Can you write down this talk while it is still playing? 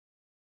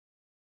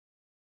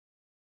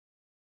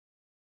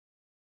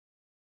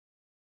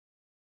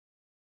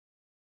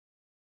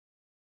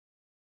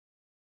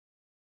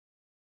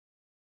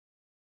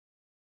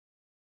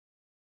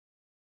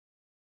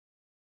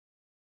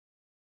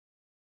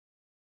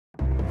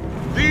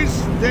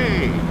This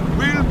day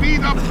will be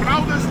the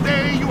proudest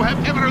day you have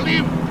ever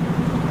lived.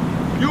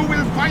 You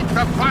will fight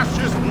the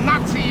fascist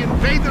Nazi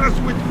invaders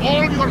with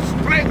all your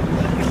strength.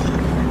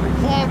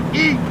 For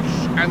each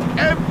and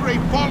every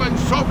fallen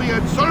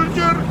Soviet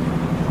soldier,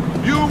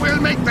 you will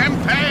make them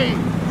pay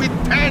with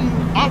 10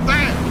 of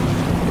them.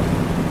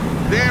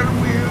 There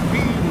will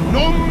be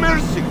no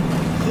mercy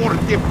for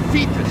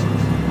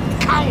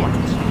defeatists,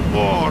 cowards,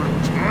 or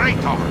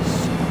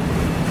traitors.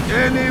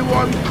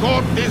 Anyone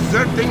caught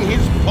deserting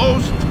his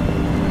post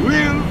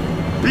will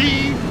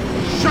be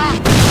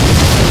shot.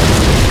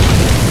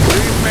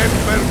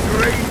 Remember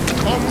great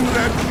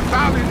Comrade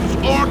Stalin's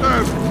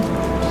order.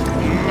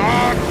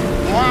 Not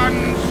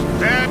one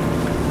step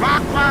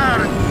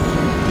backwards.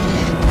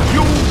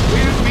 You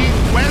will be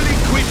well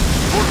equipped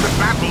for the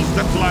battles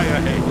that lie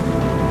ahead.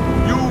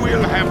 You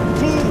will have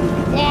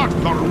food,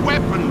 water,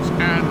 weapons,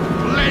 and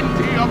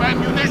plenty of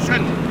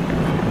ammunition.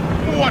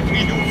 What do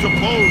you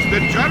suppose the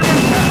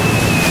Germans have?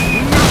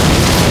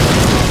 Nothing.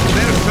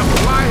 Their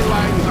supply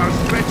lines are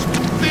stretched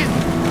too thin.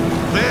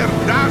 Their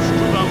dash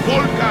to the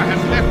Volga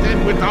has left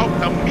them without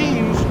the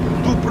means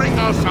to bring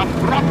us a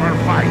proper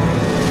fight.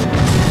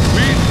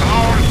 With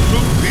our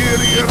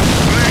superior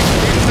strength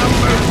in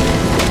numbers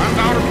and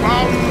our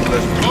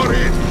boundless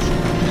courage,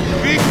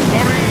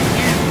 victory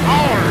is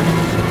ours.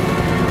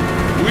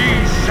 We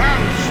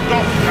shall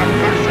stop the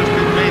fascist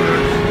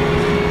invaders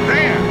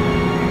there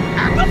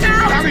at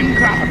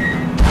Stalingrad.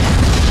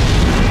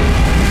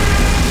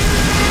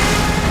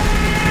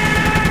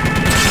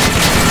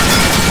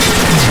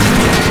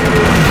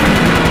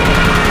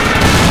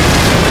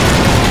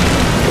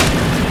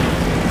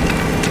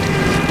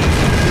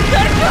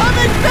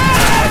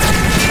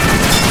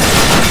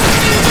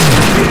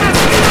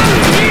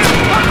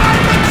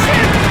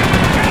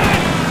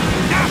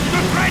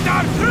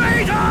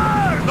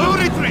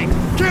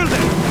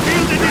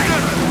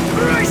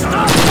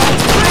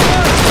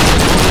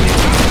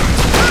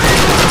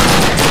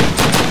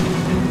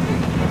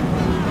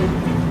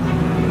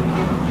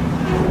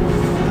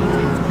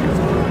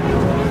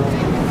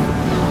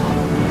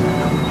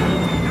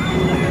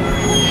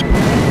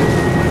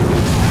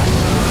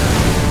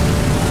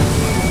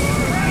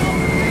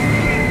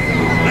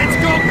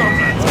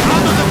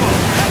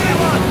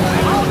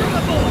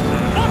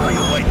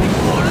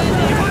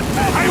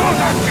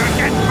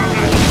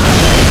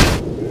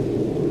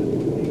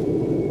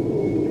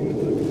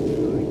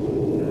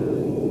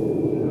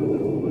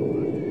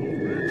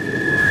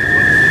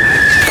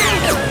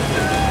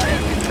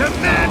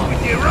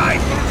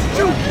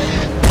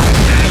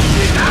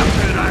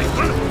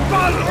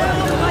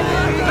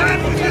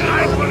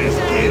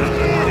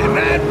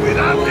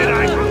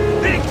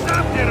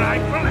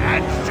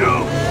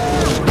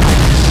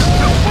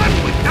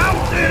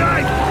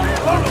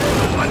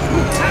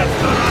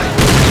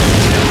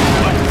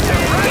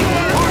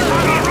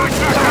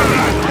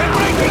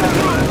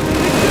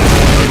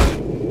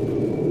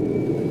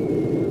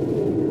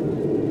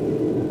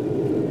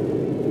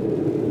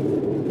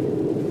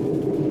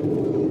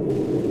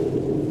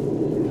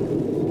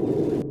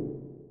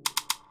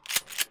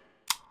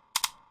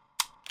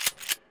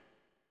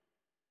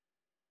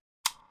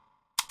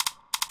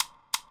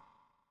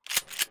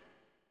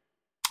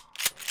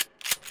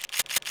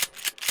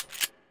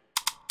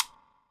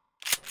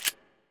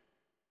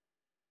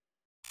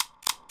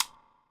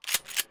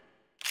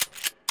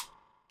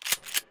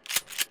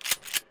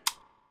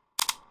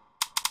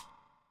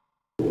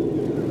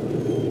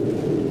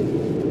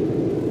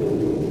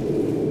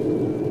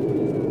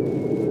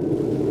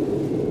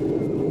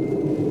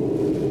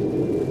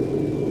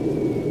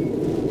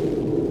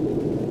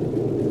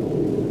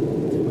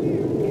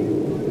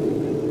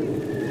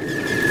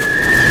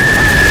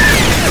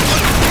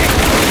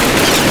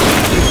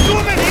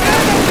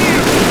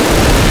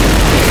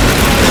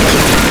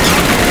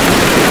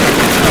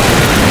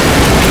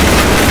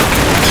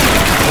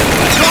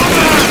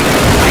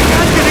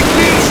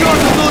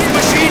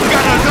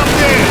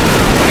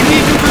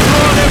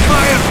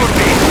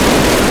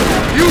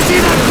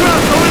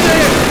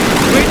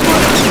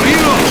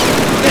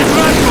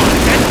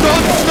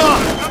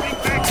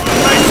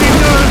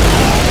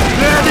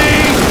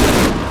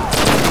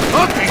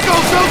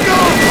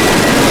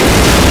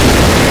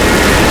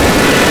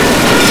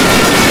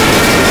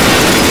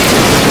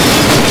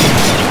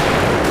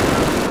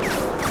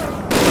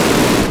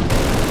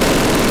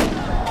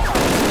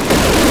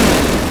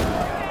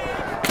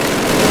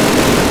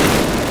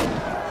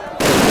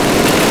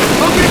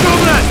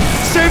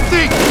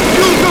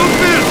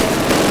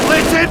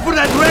 for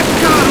that red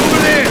car over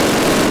there!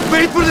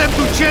 Wait for them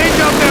to change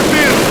up their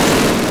build!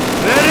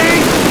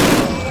 Ready?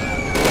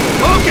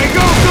 Okay,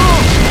 go, go!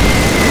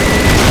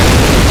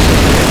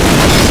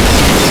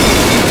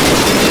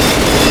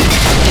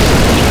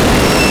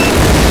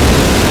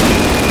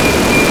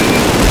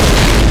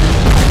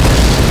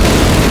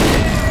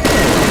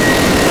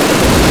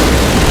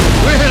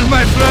 Well,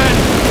 my friend,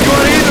 you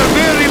are either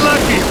very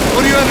lucky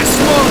or you have a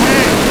small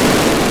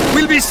hand.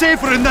 We'll be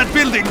safer in that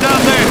building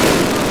down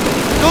there.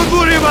 Don't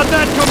worry about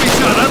that,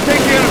 Commissar. I'll take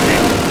care of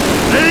it.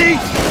 Ready?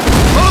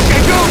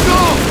 Okay, go,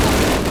 go!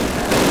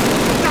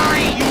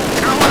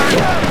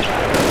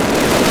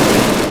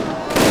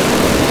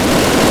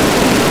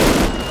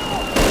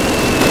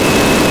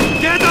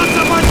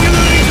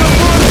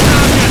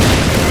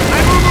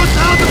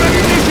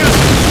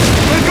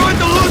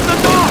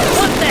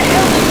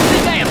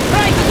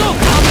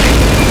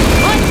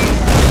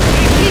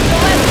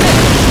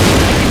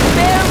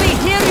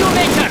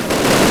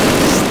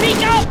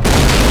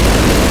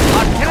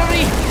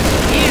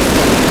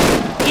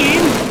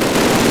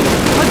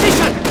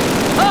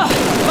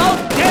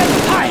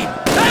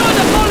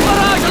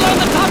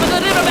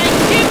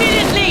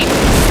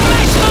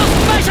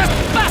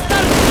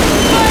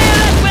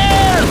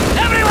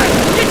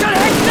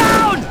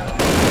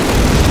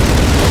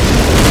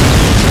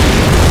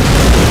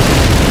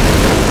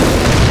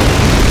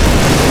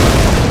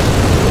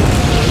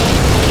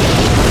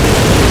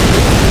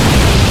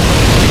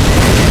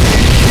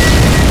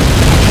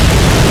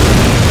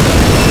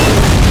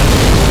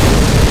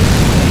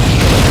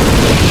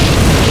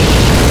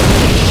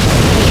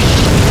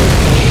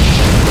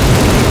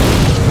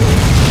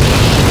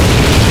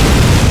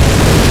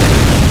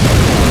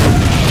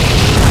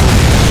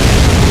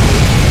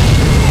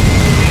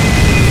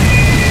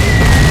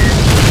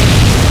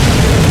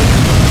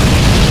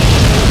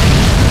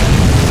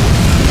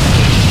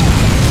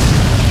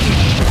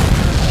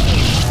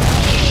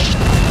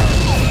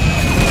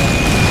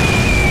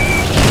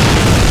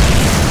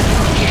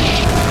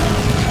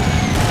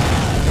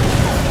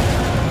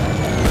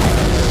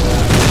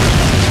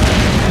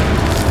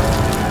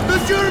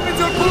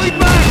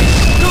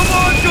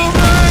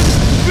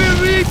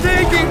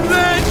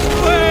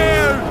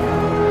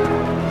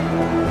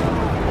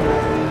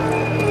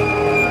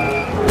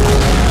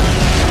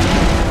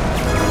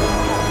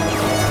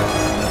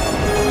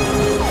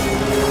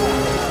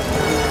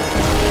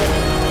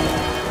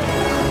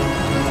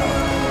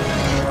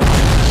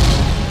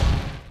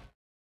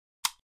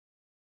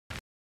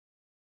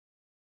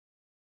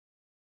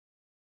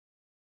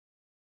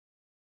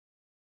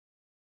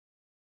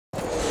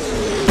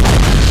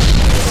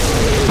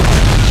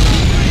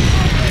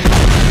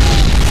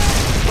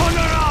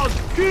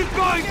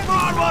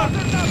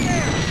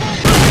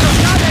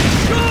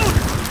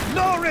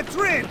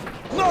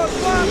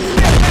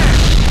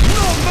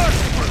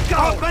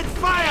 Open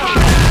fire!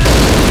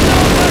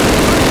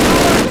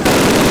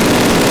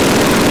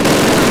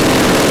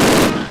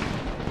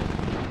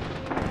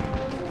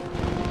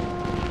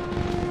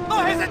 No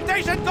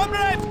hesitation,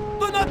 comrades!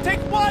 Do not take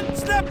one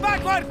step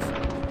backwards!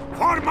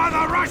 For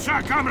Mother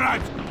Russia,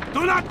 comrades!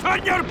 Do not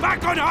turn your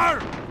back on her!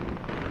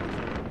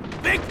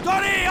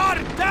 Victory or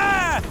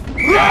death!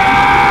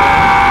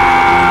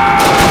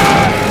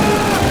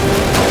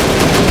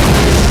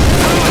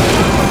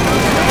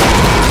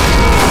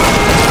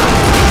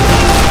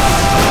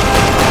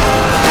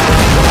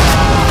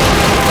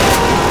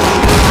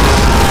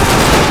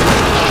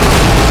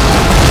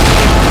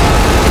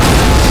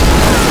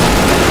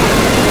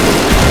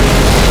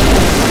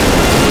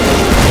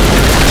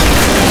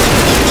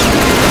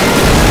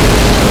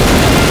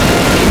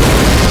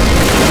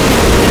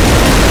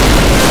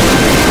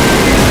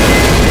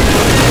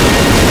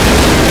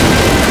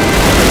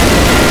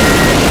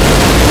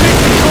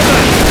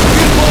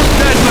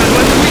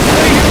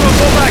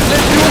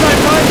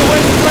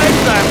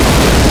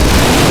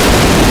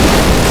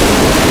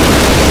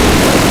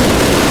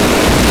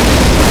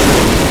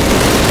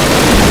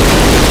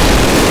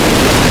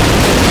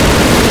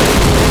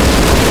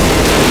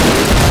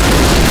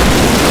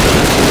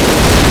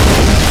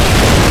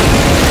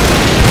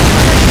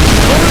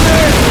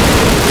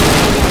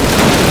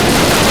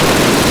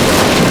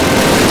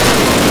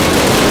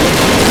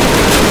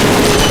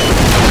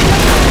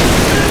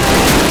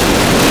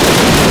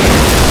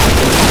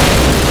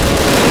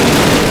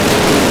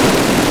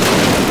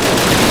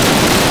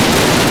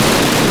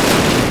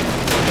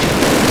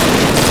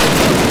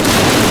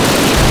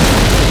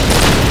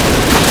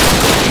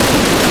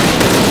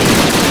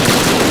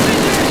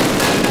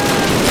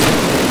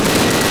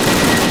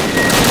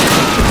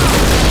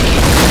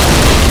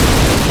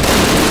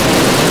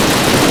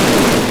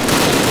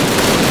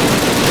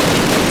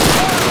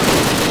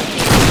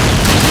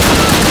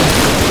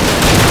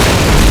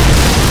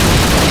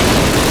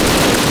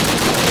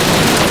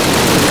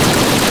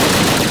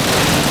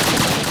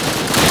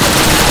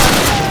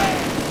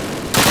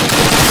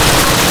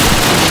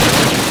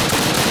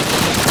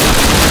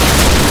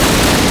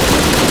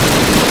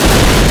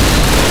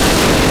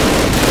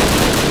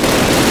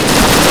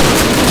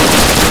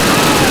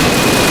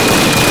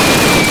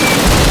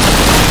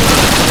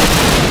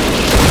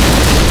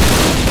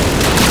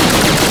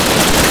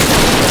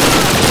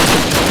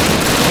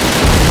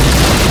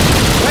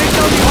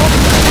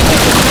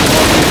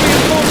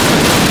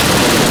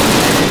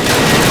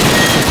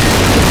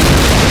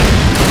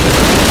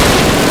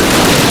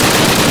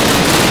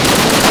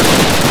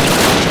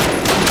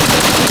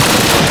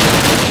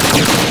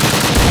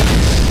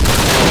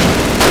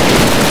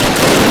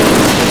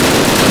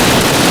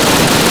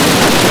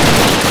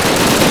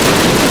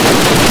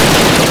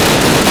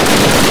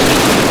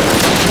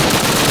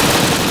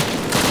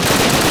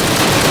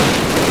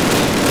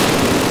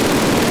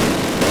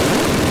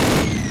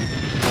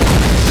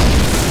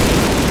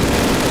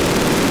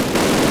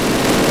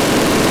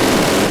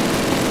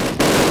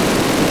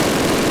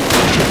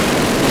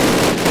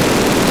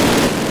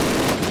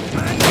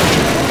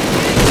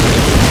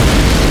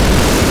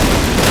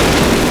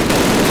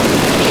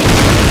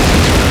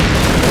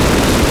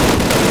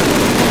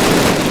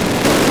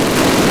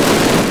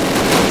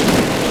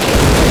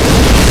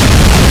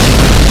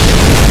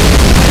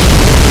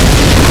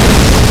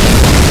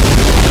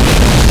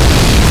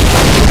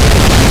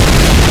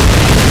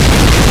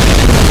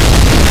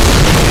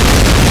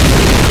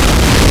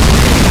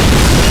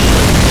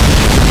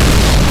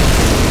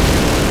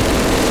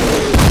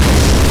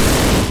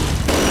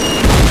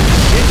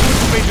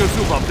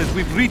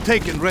 We've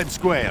retaken Red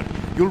Square.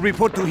 You'll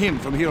report to him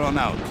from here on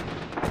out.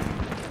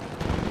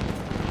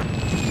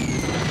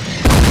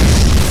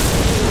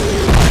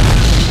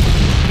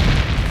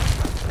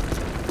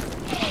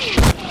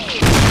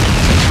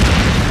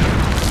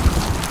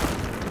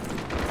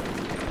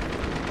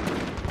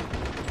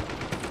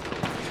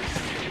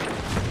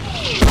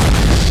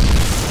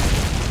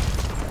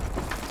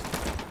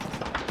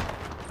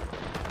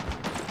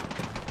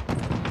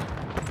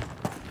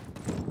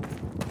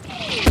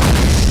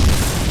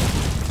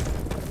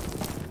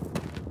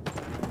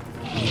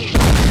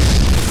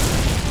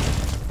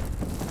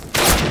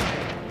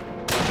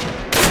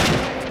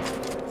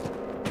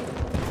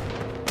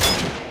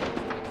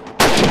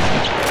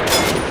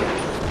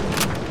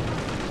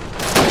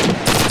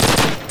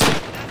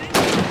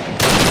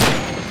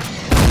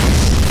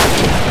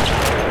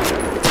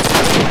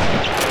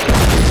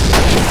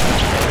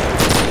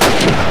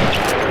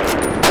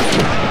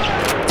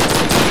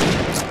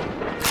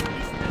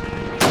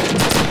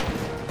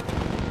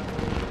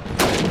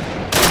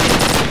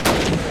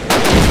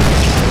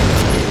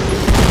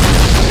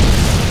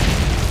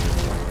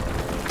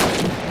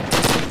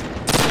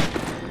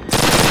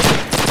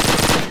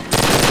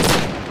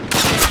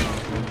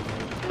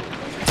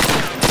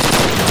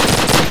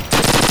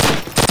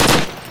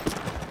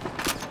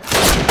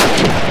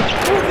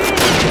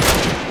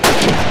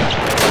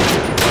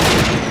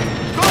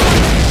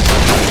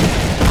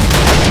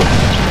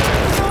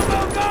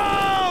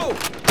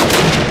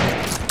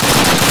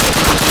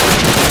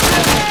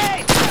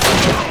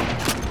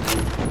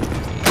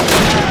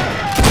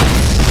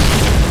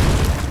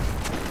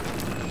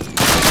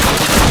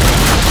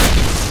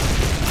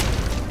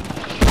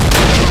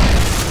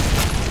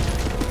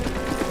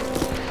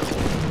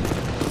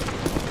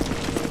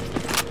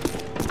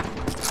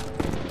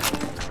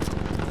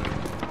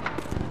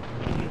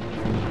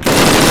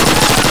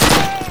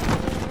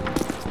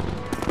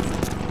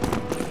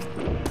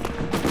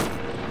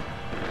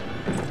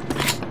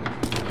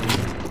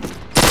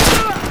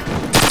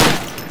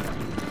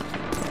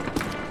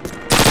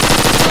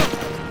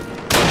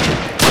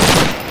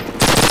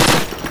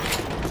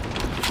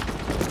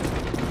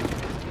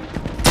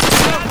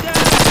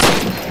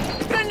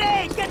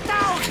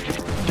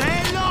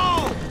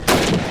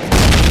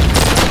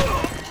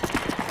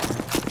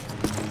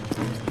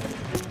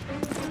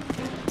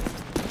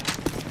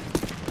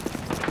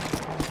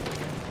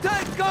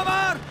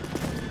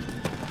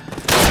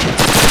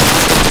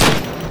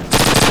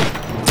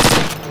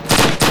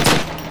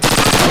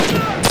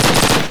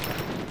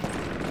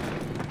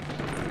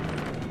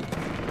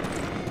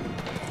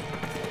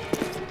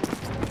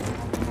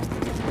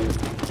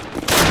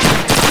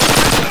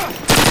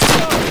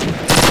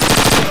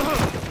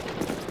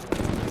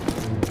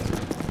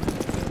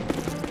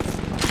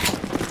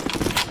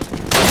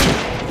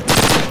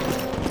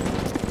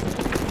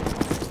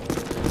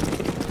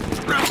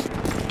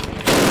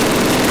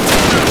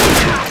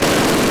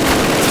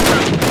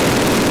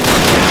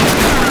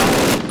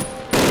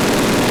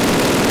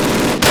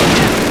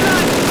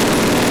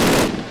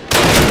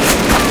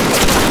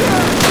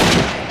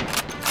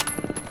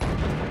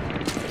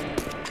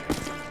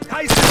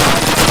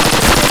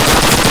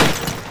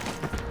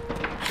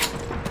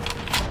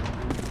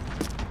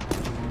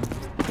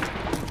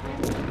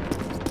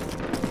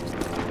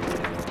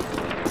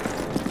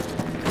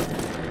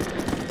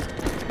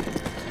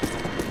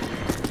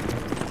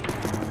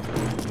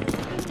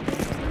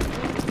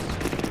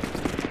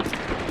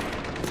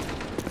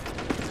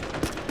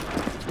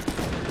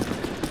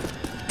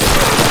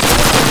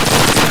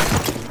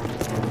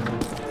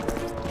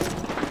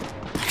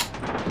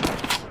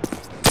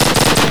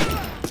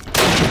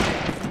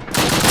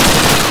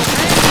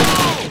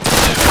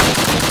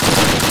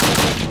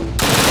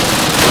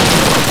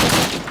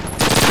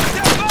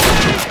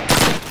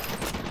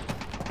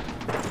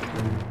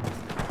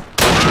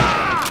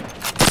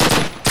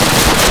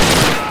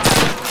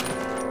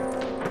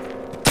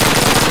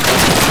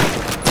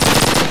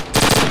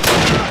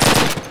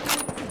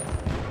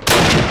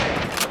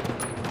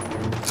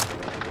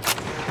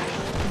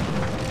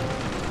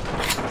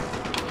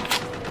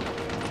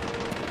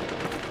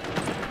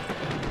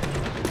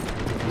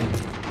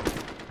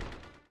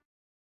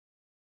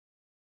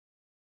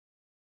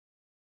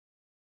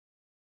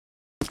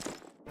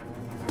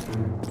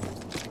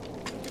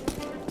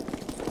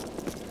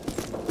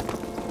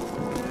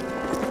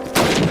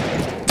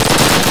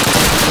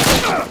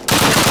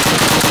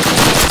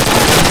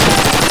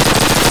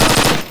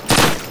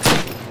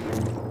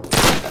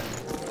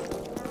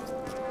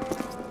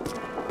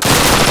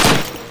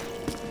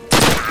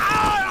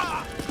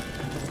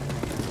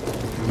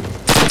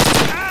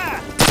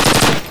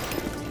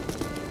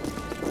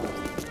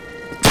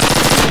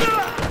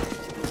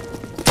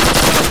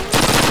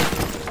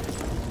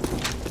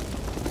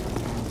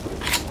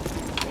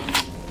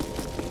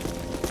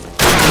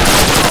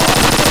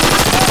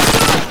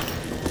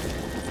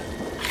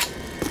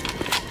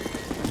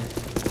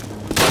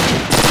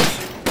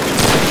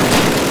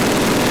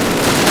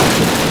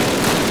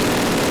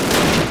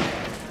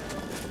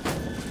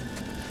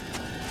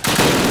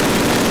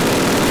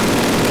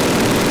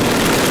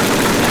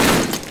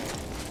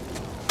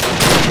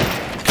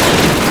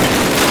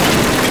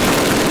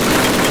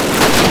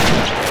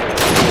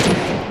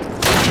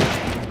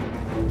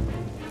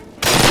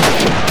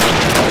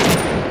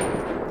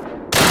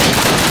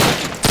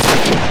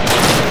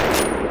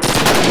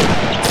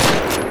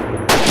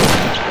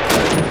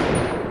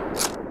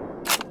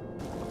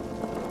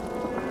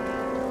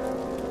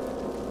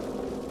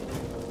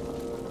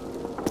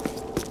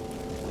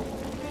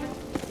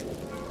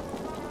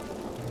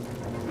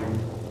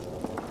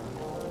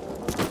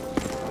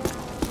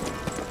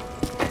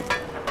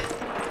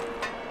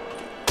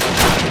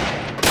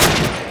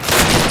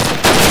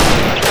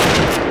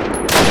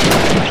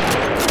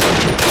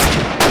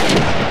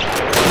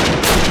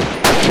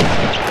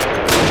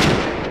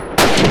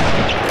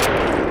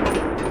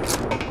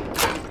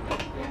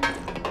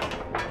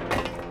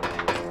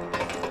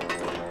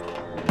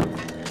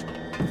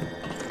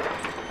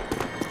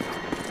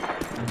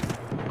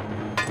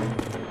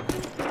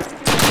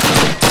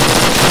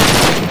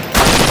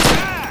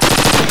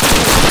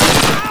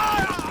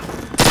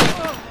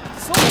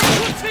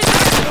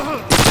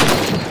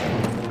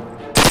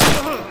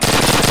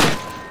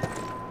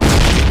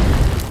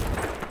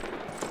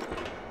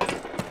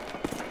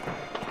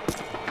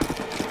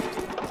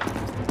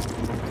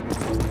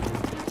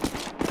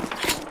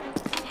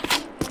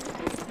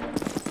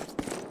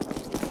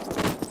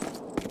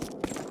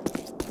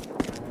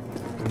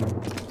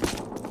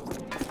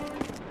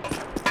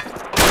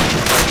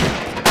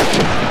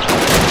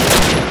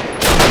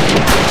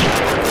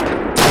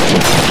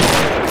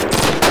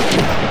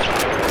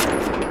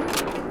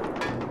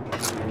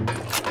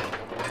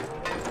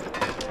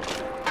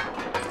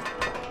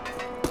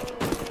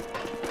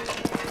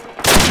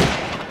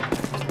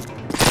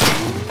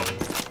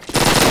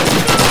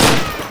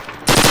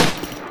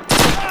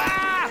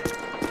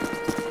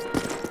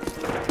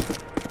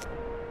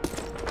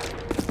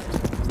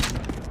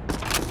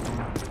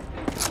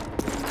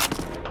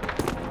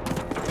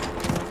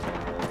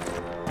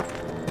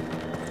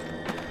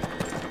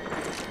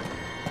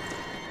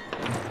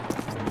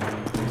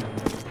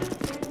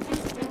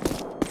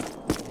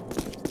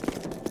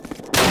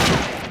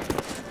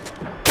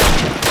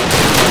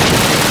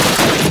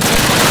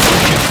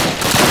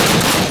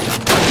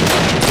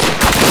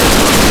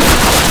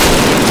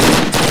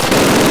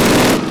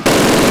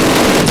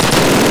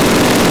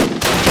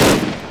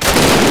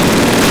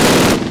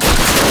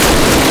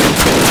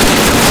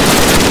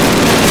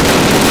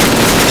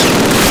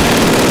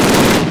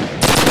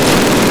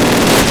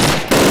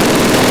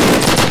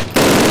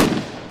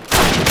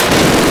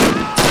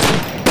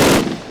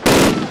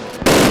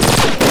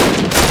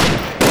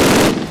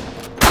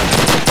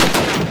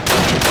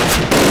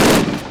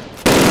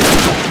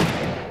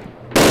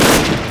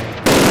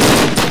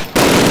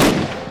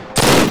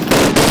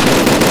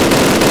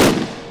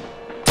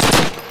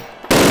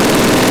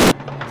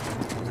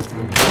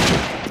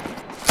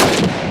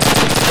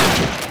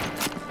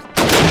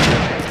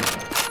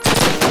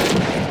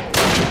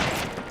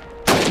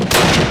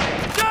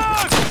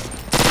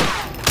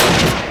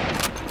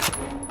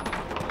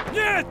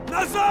 Нет!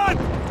 Назад!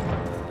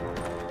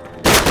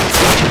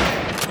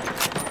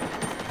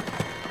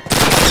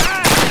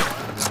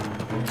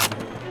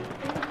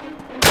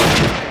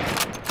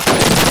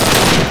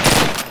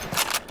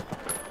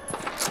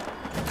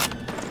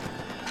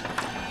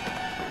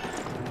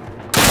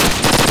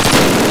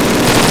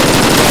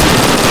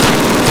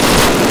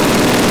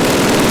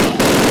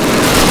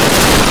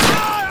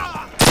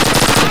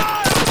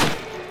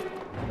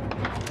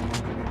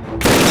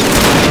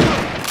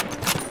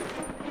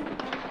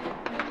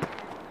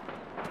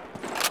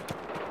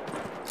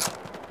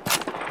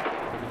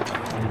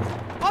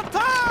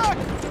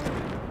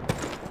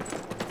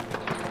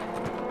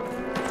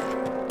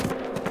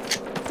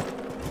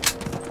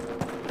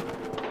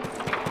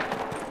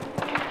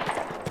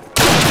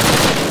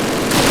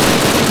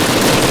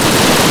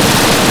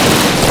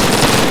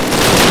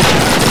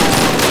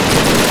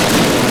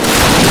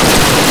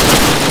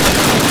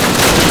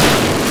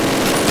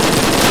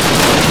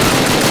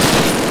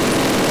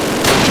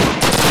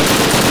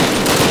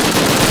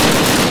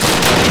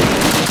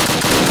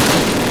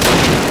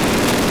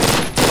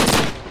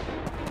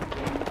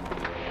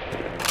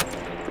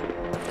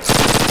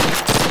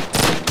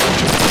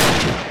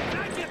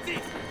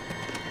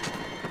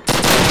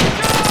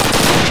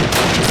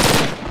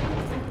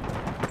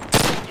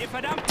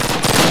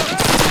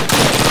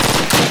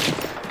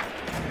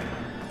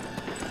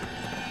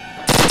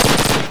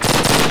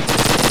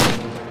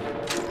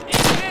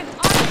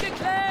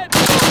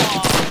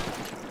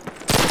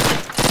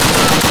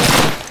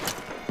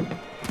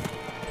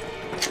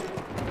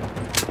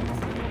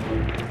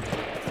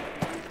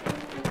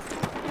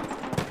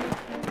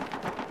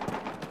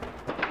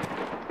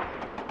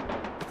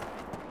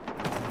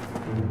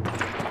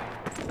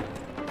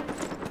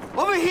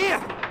 Over here!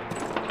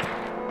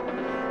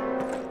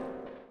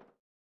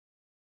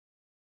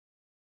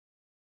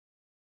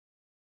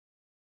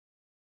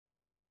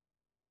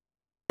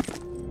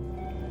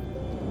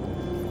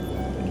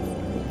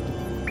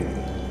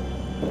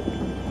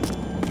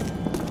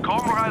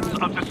 Comrades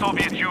of the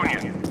Soviet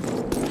Union,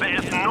 there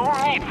is no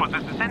need for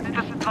this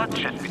senseless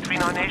bloodshed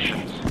between our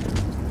nations.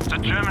 The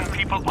German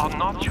people are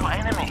not your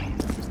enemy.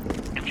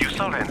 If you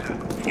surrender,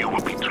 you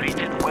will be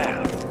treated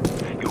well.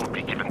 You will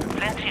be given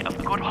plenty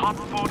of good hot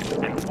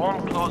food and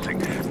warm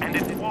clothing, and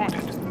if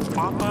wounded,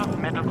 proper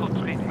medical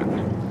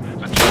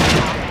treatment. The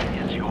German army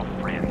is your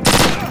friend.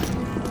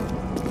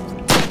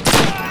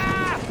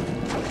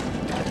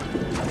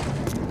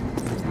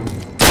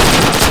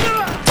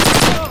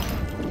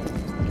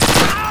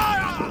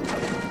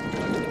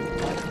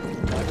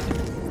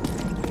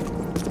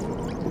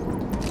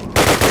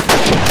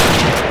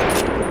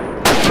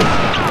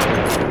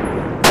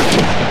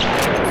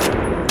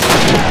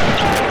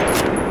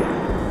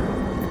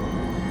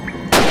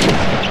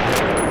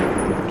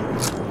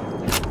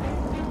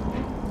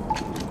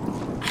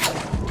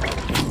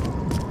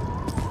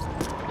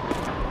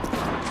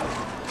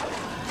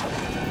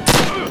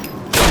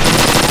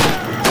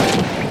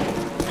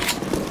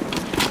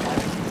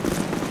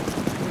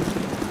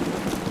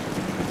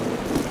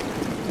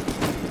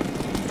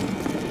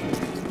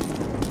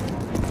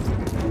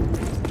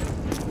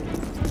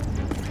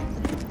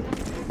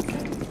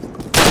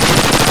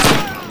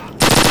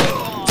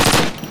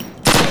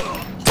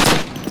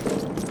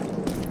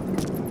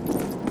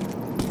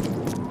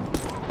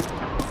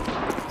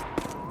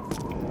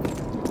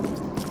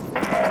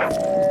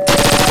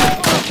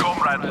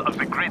 Of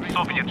the great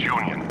Soviet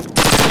Union.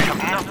 We have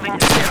nothing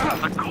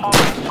against the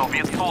common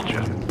Soviet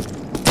soldier.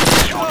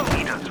 It's your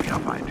leaders we are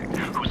fighting,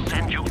 who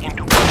send you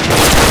into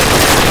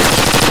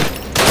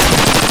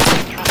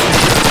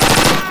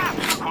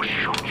who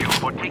shoot you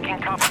for taking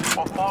cover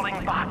or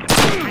falling back in the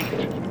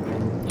street.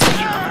 The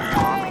German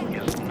army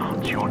is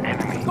not your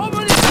enemy.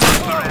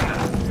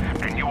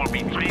 Surrender, and you will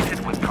be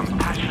treated with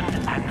compassion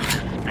and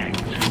respect.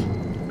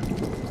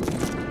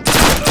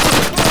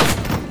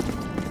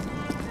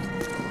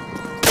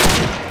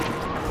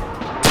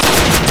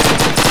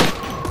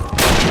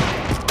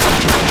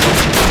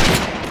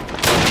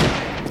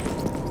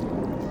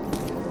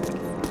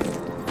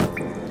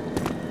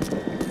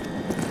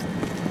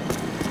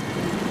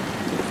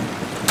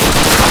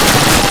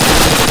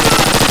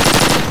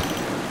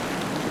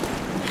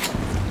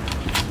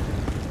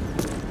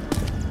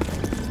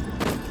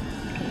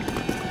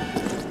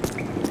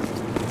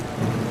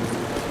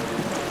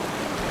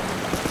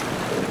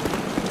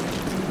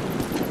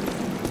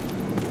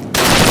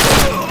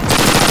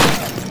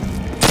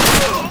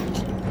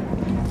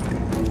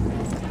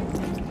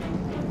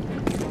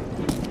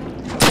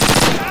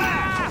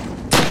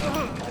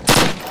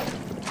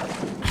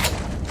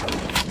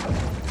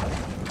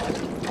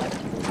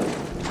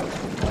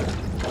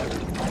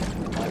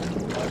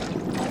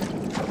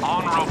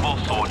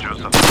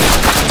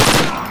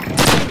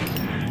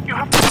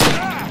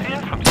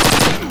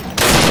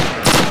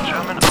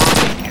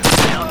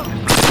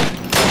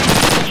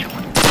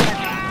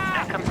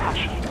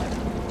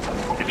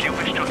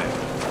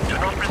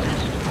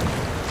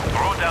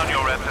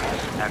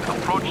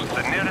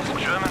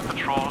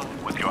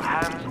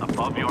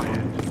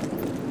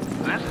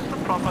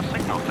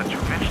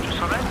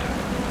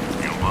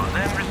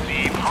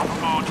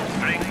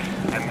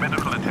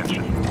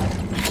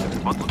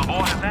 Once the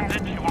war has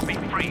ended, you will be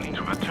free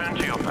to return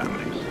to your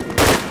families.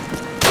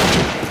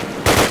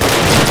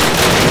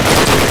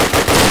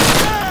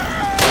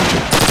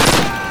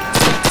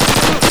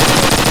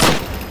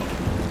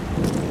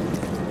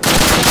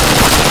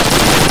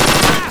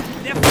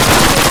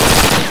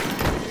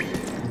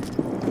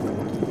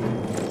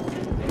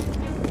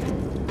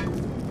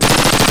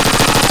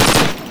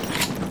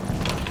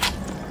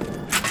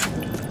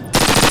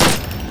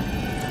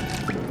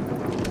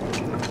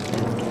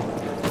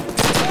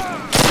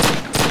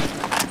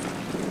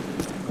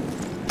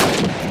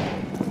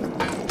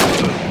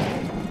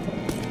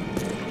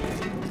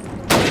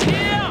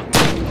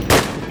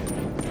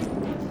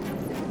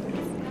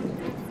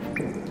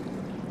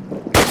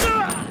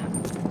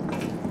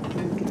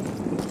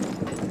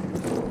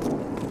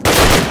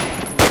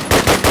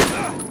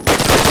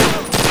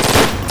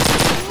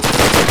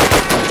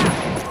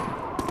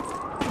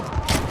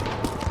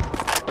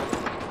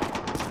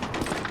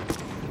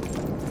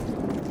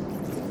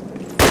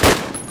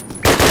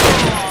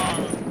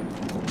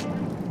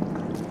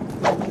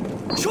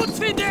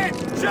 Schutzwinde!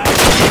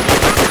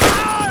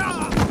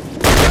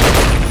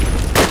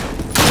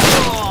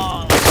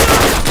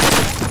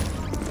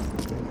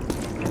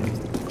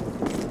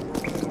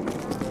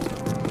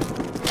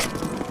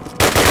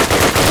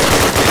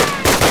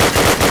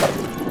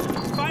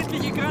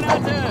 Feindliche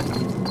Granate!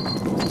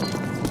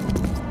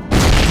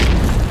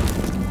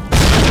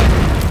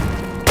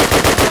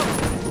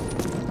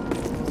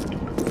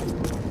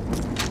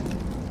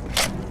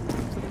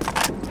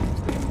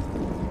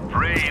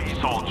 Brave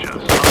soldiers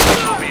of the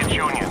Soviet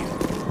Union.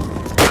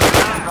 The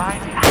man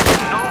riding has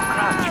no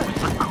grudge with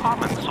the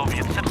common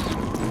Soviet citizen.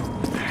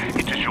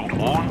 It is your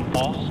own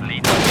false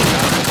leader.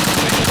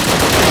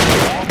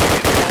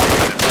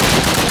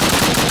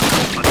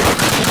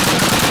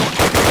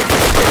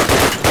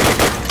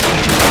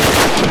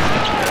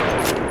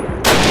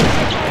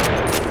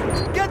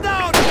 Get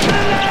down!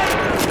 Grenade!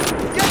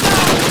 Get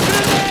down!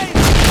 Grenade!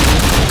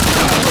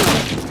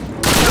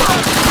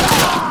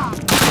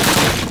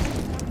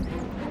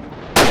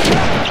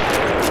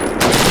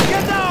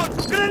 Get down!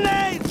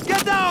 Grenade!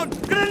 Get down!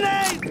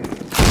 Grenade!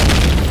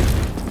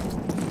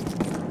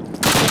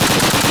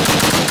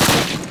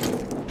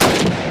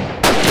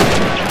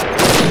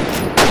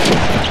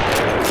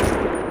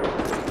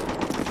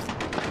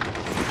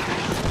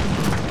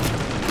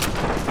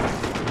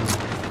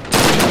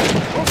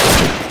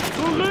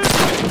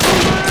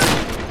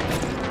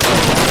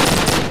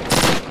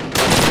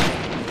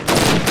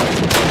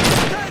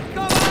 Take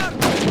cover!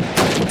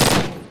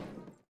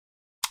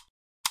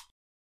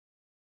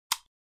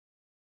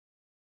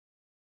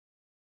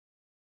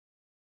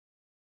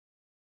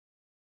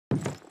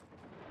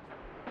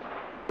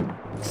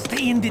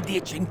 Stay in the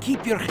ditch and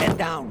keep your head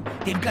down.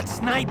 They've got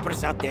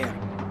snipers out there.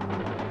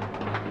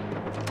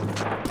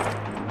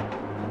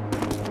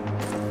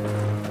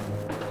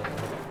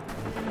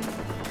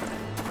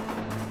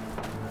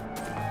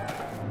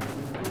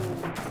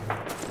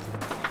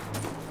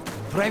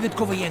 Private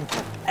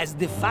Kovayenko, as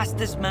the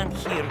fastest man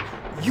here,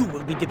 you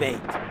will be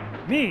debated.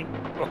 Me?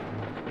 Oh,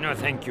 no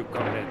thank you,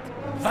 comrade.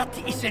 That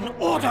is an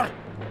order!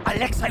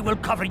 Alexei will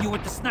cover you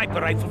with the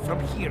sniper rifle from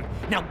here.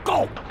 Now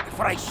go,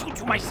 before I shoot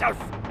you myself!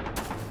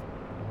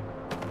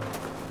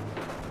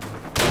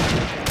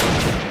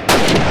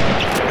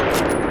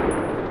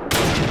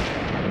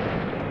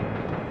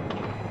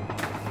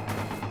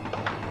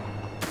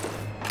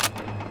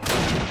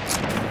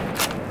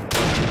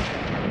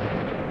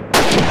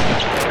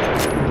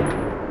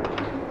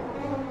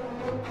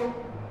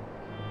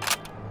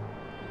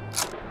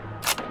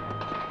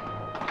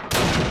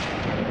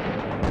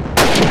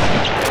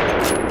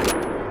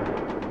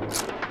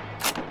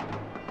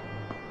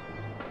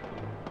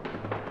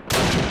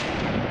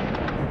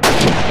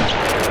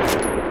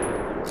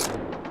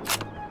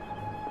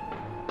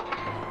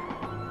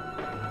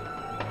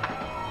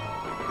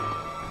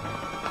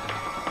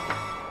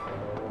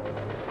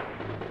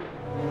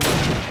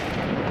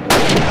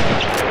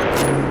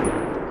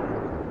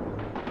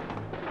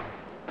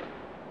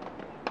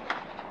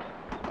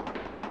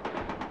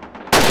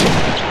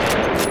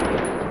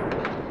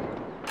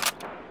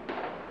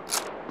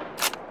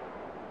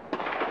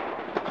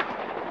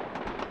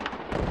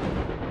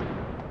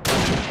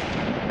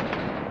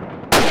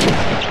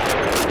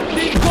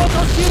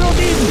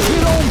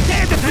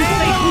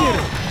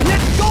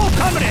 Let's go,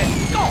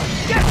 comrades! Go!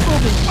 Get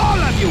moving, all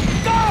of you!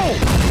 Go!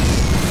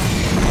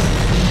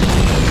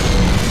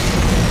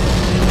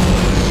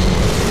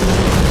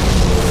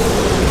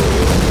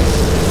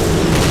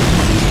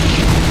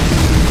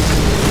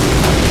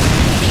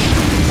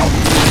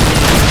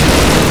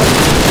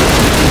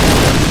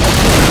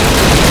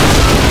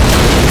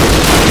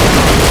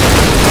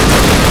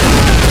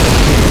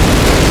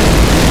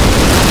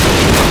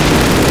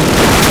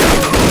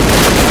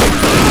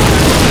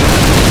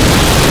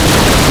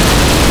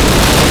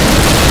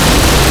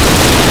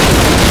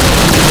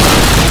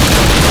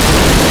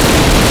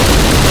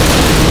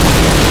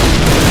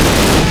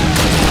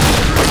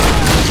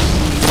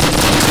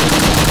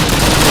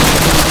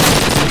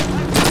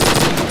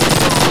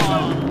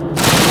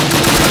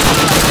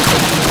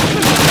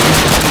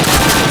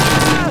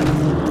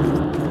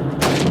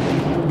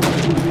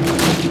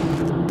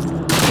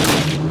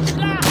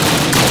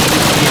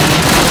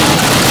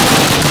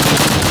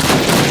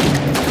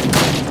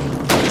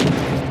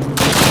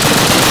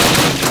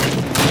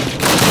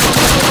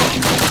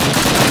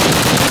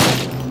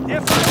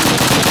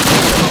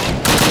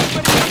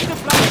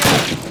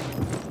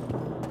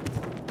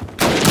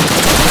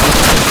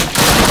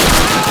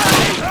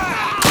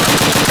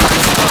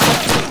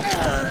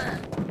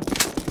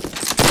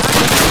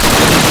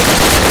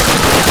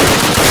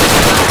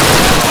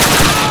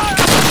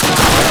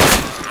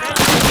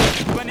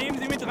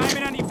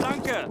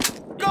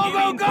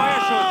 Taking fire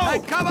shots.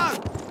 Take cover!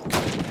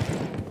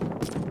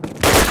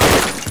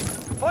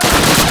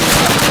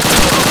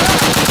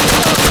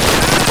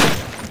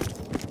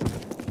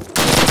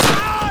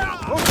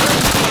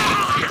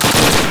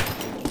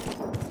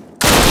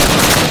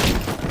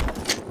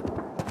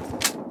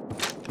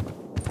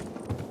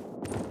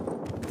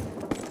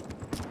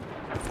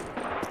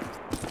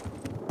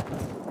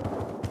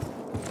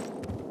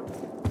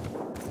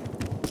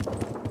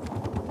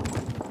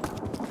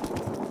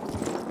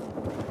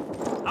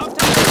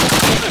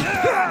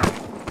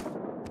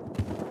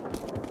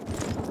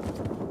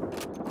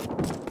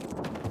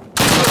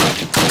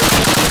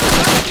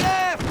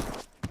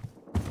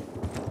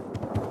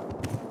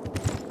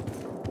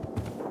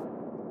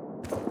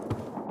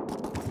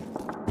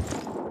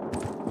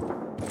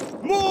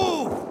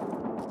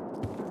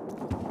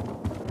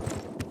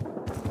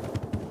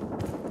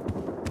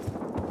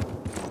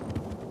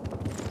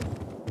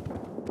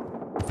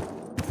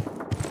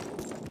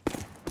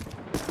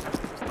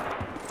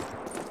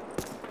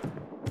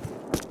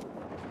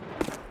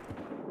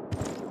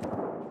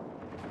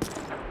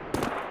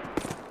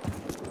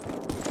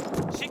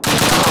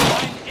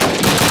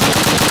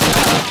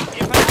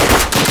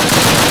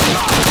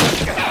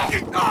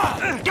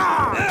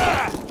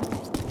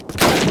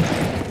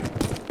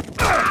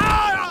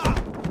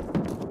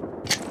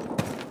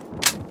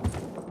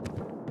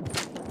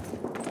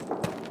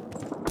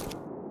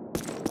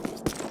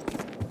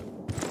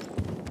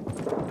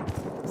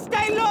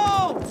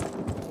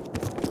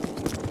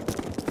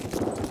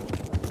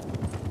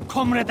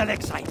 Comrade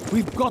Alexei,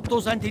 we've got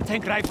those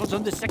anti-tank rifles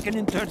on the second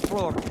and third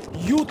floor.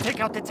 You take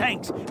out the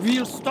tanks.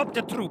 We'll stop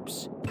the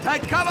troops.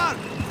 Take cover!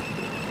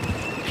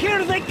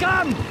 Here they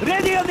come!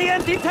 Ready on the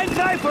anti-tank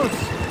rifles!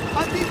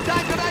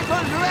 Anti-tank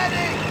rifles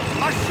ready!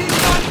 Machine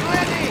guns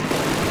ready!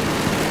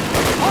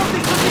 Hold the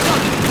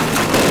position!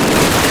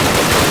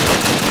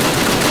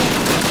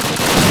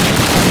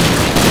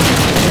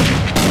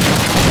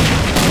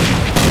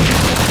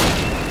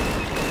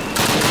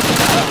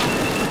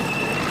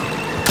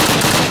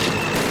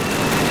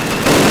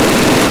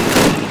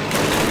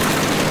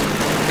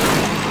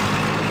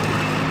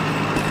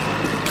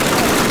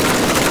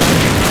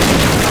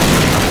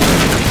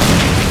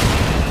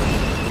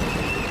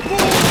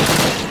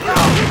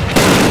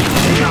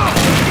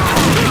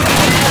 Move!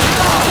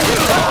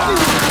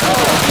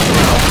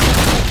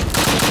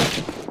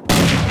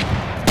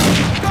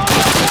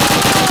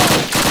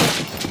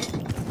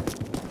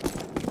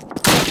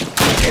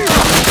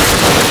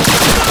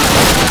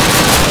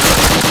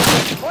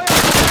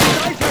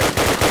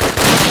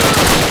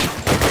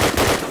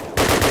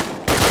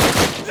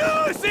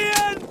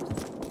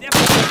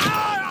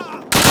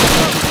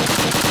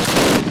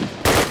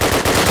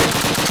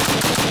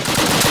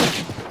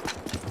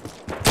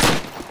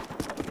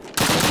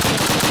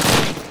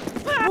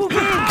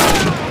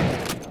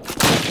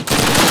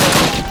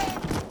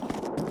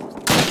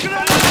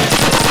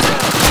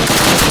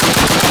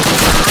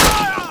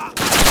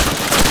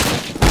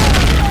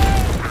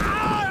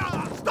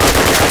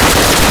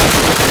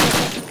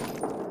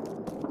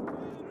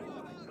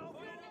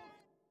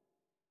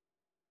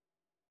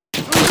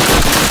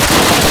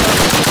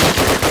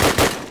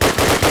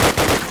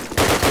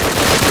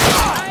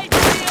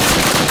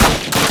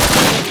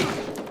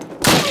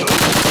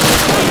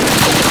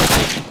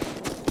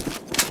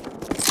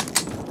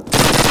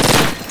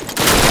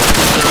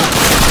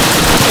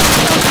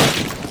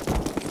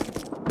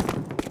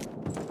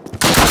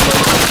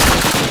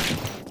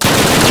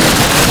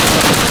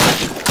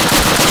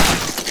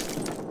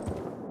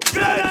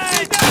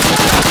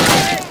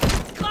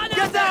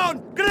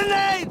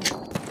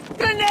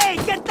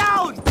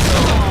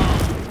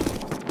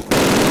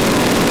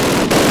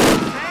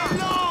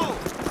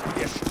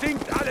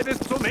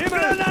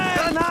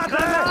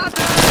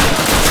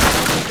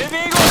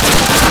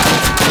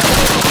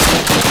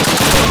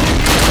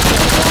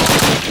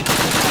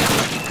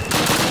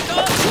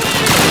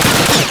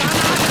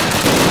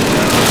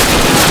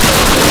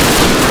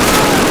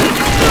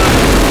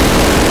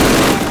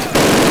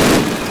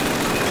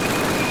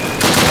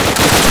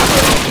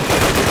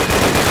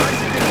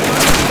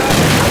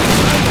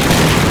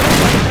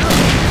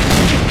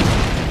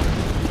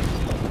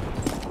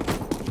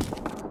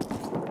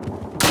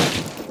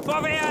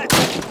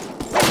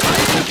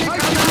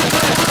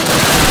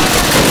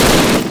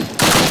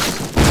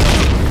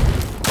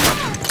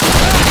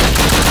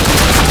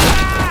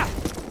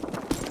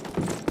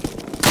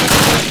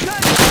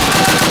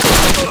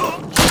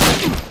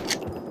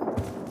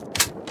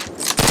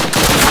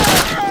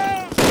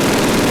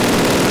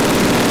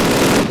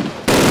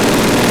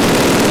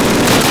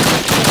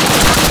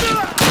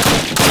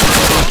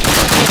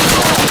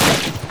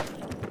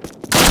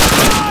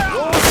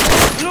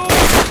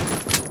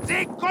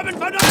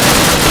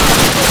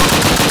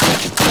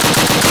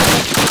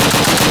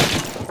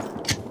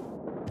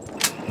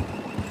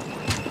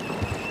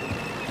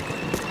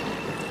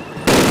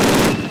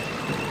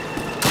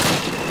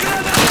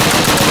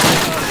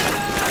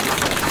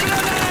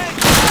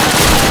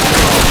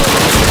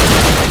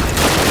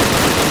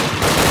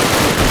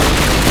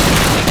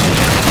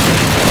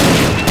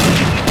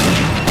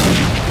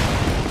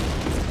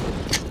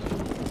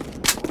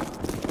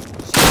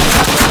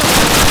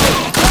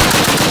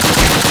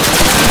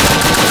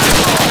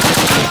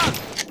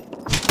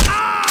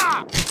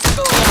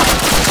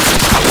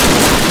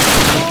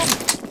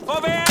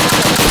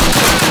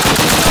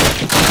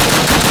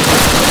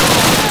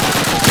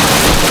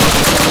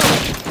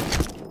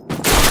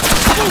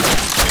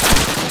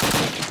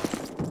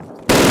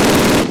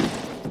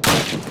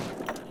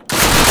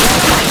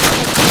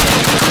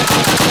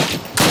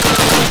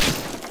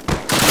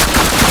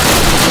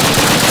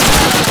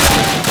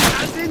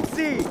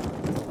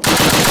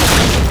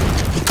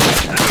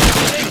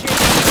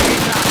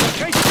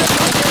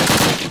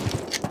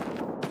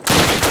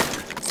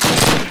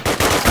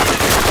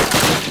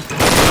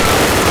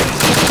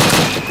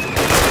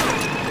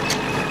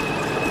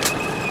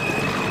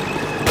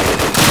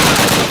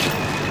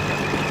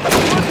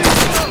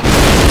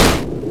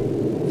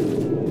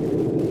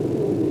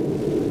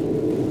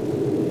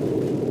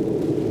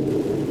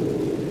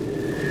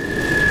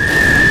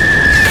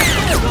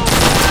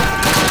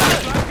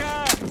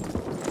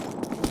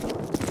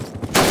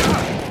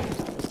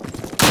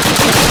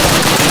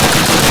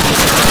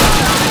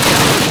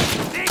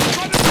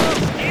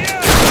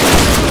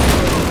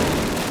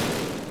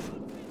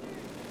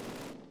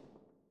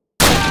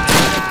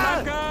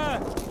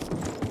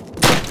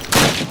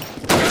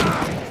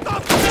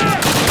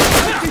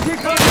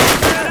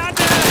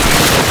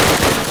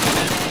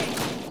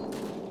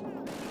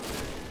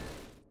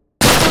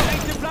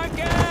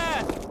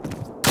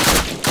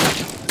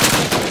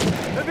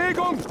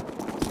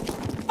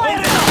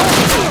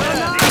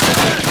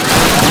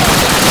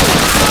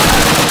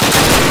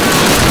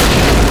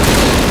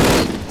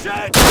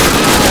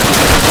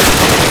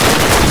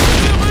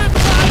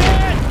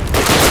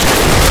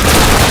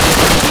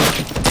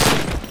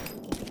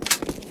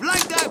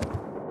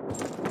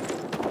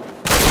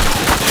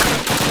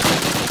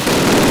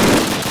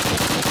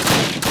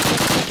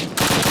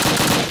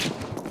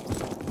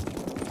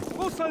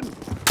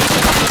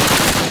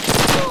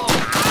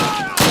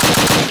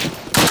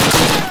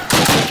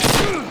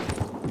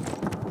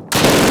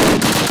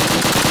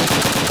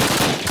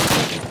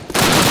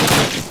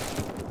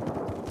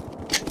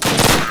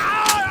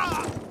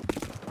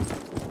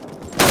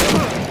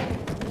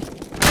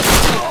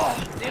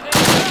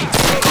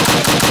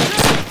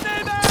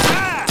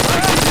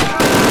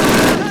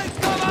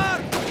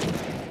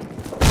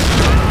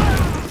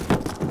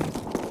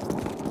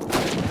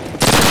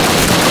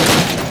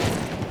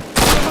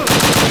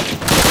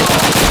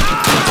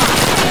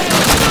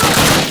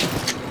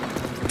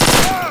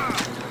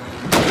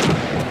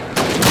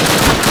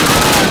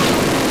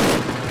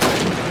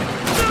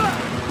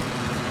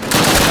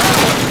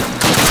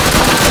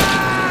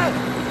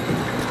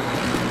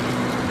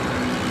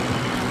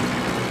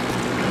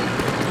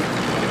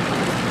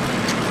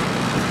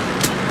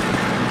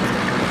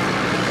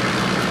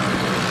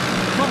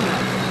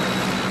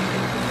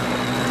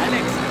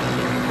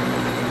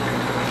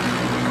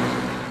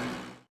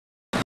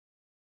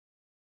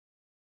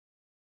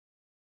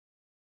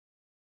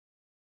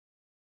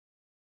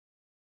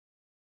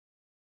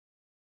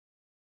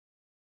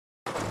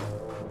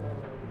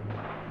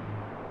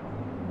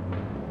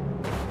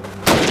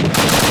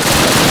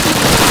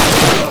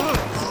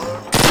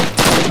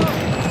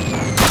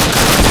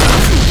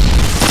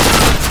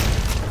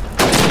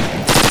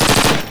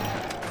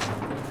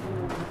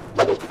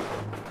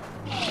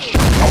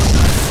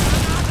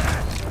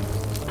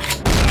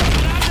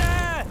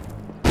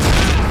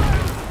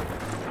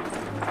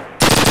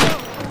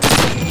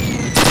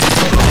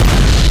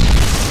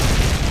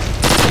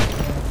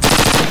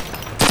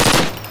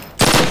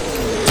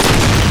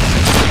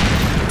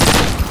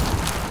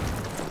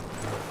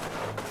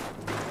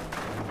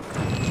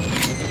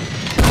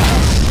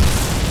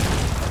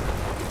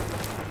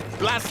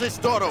 Blast this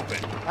door open.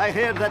 I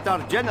hear that our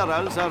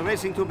generals are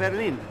racing to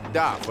Berlin.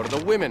 Da, for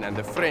the women and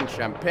the French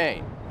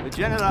champagne. The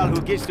general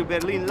who gets to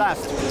Berlin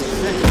last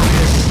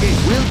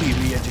We'll be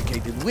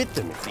re-educated with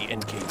them if the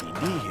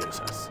NKVD hears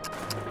us.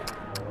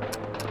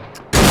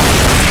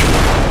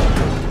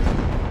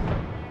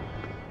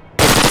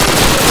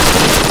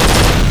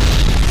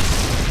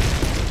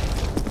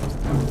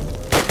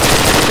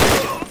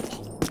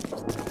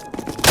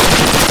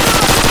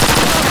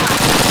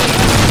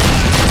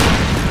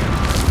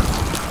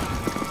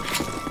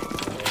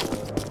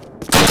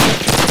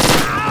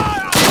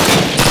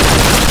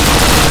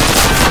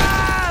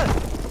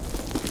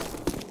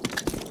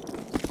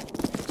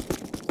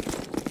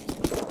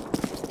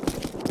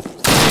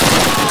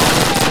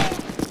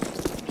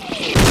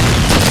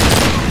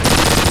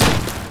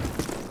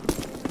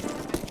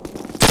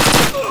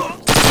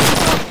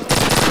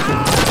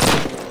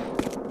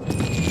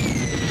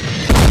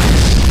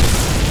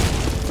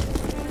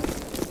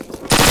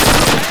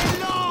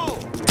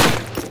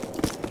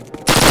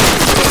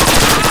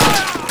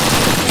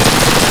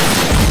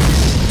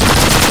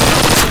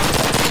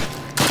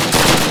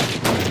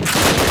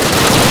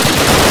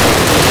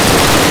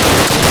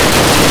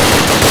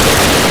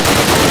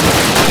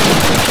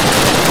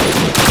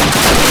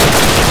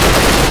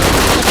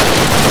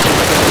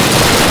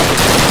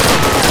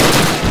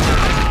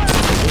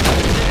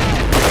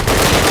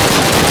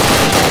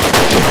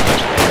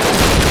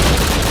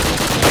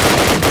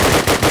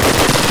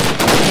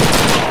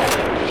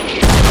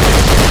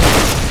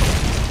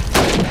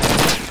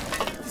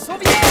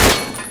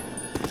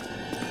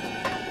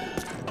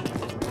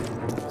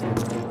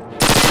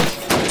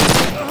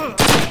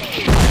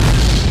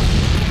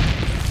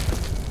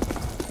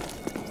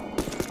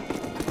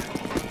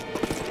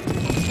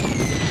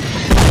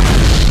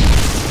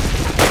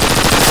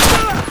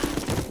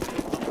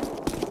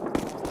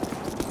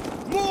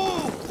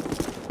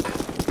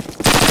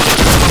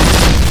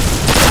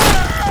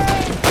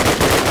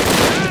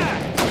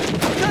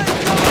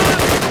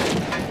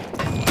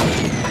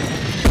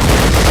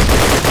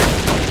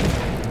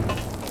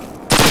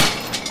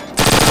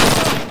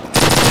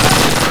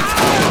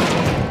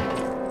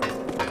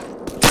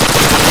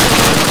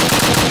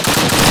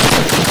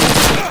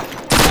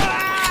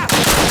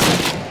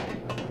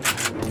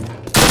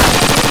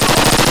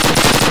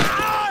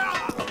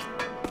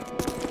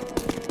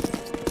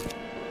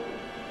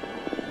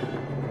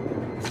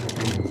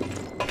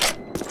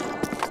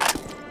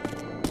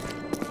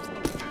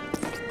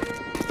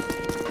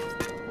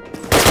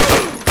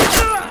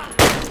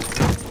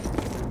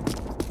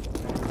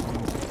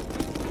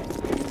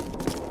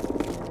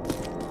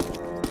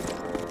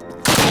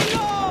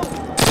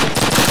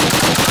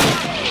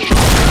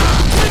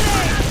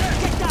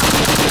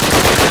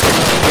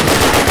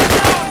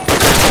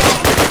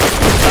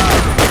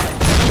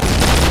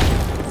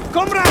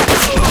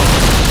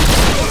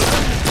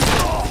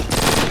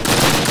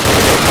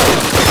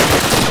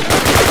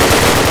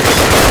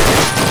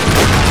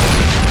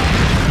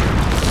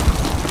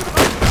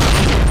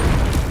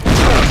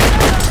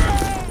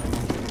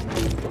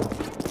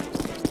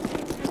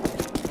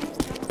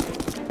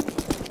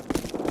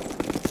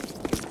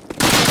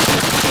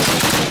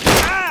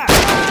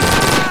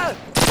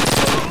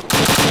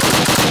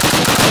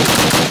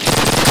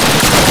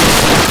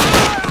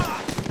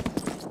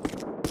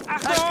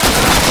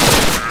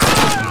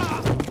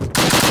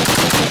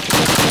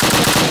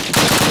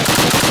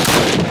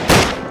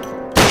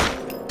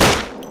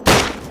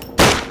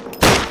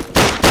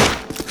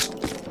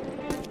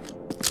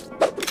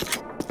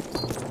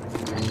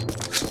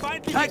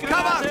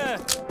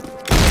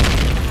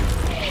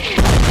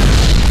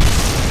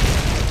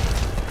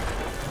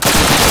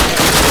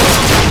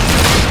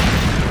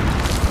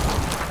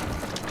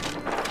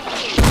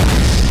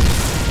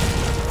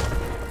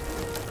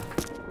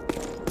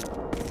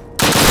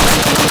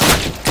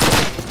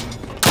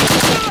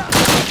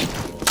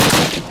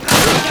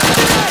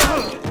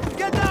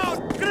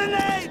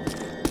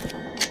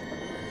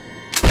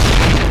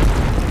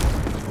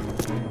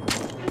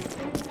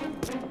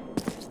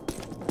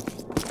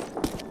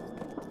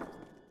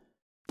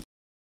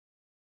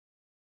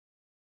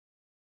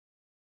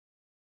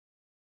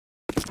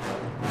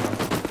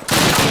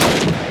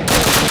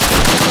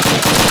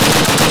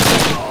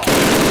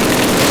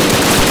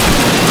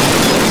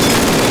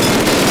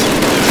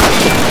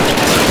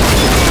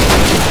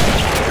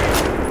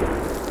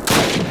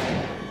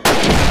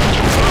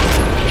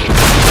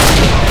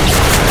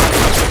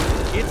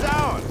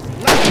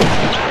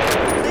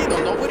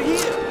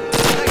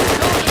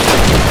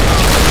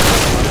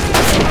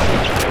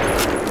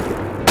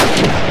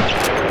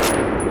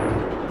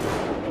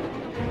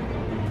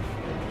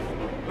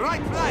 Right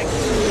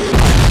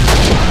flank!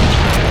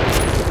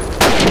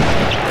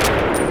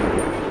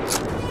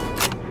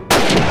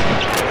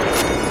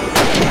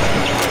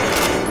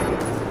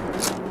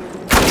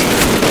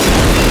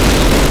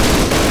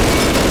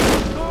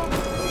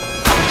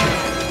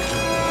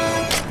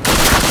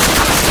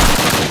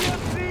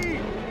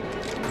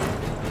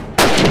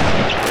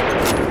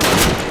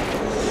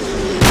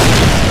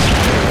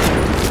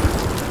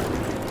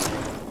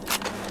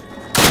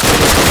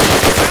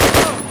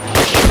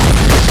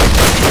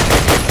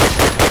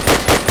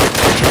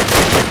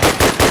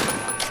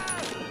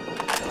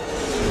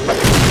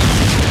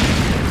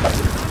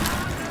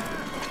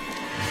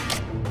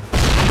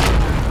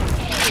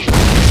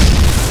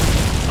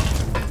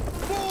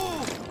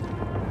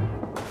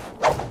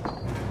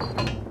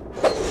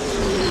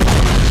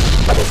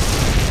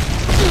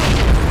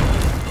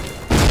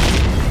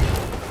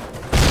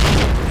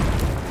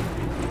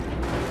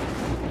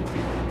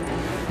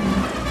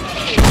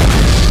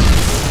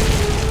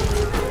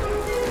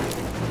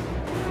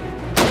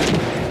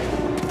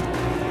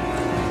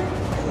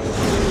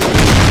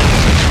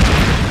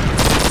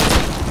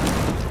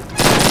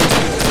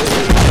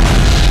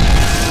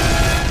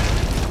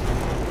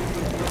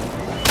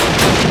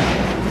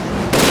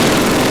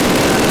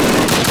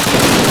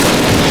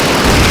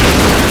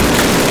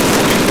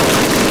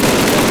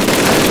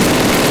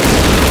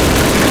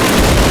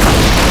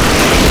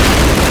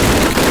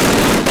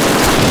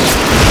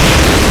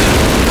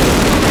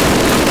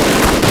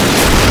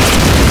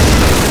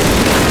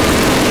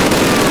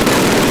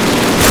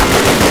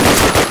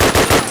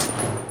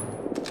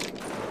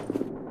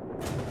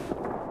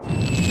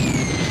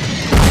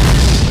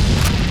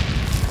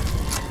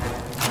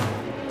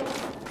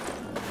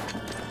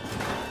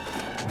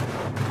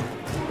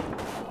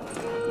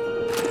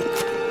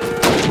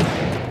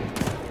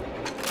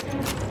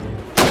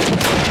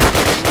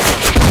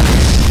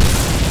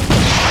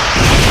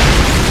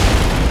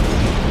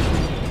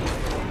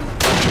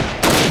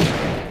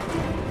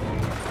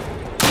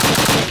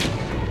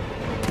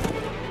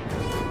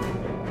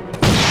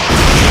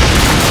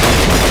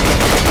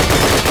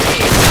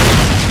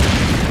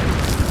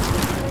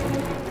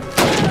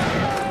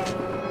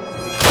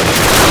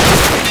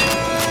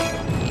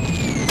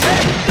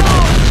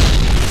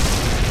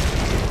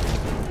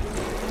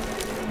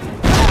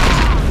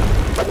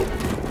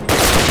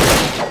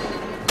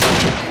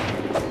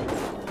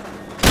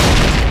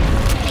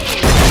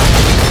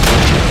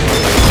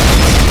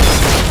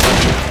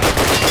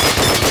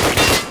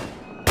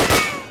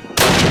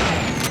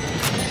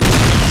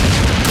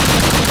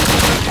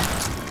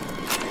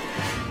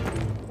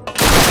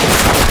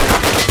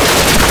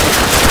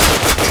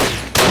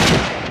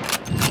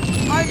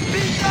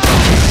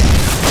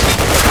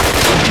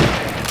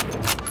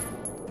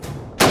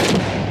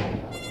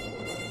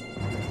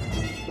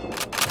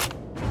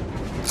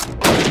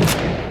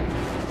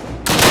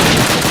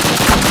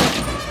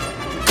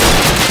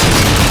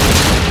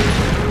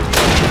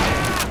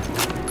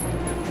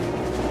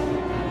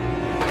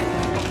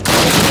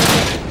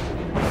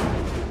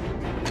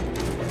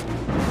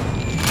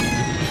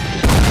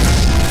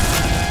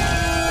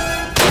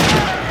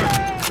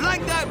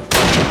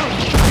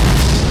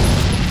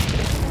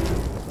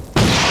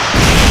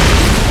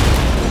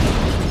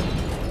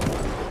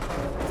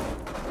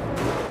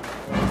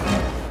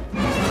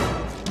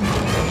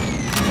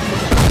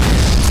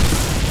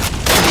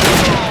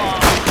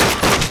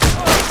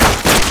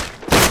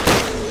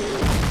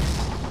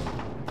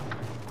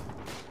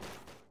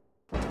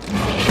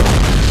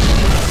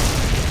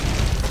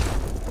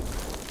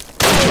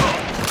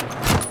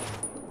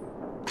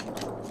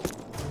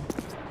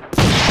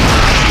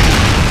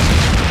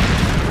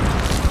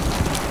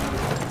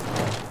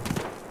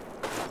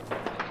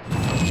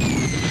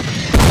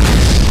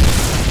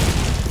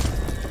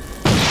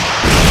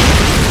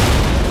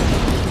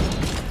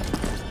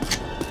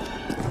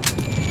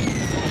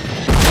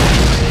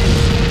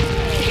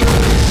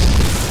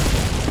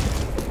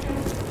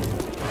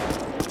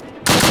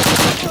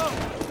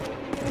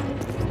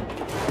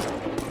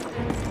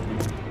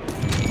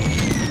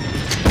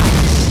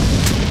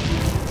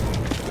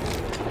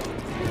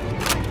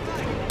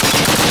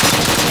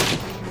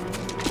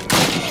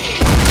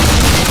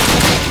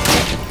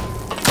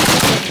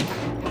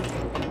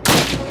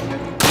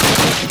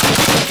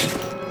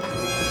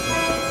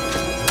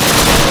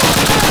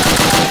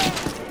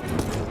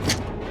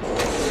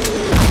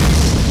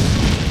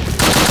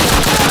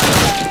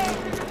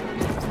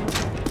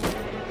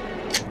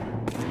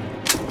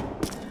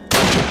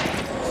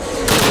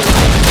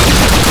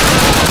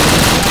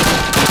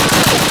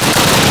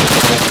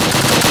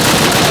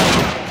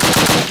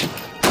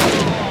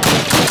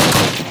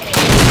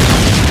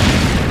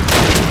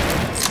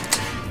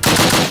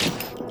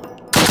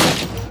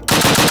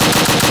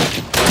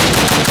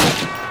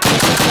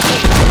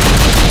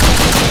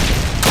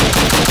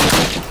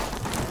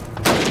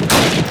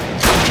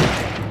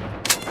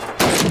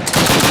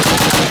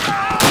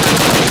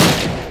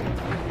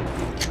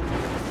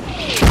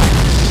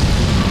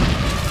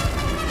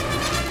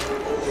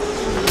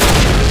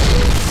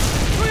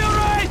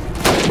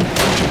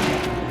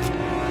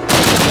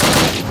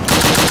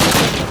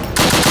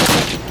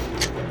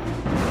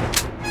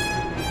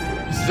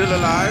 still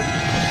alive?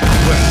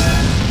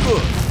 Well,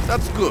 good.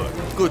 That's good.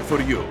 Good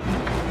for you.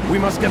 We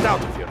must get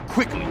out of here,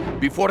 quickly,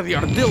 before the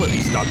artillery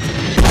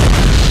starts.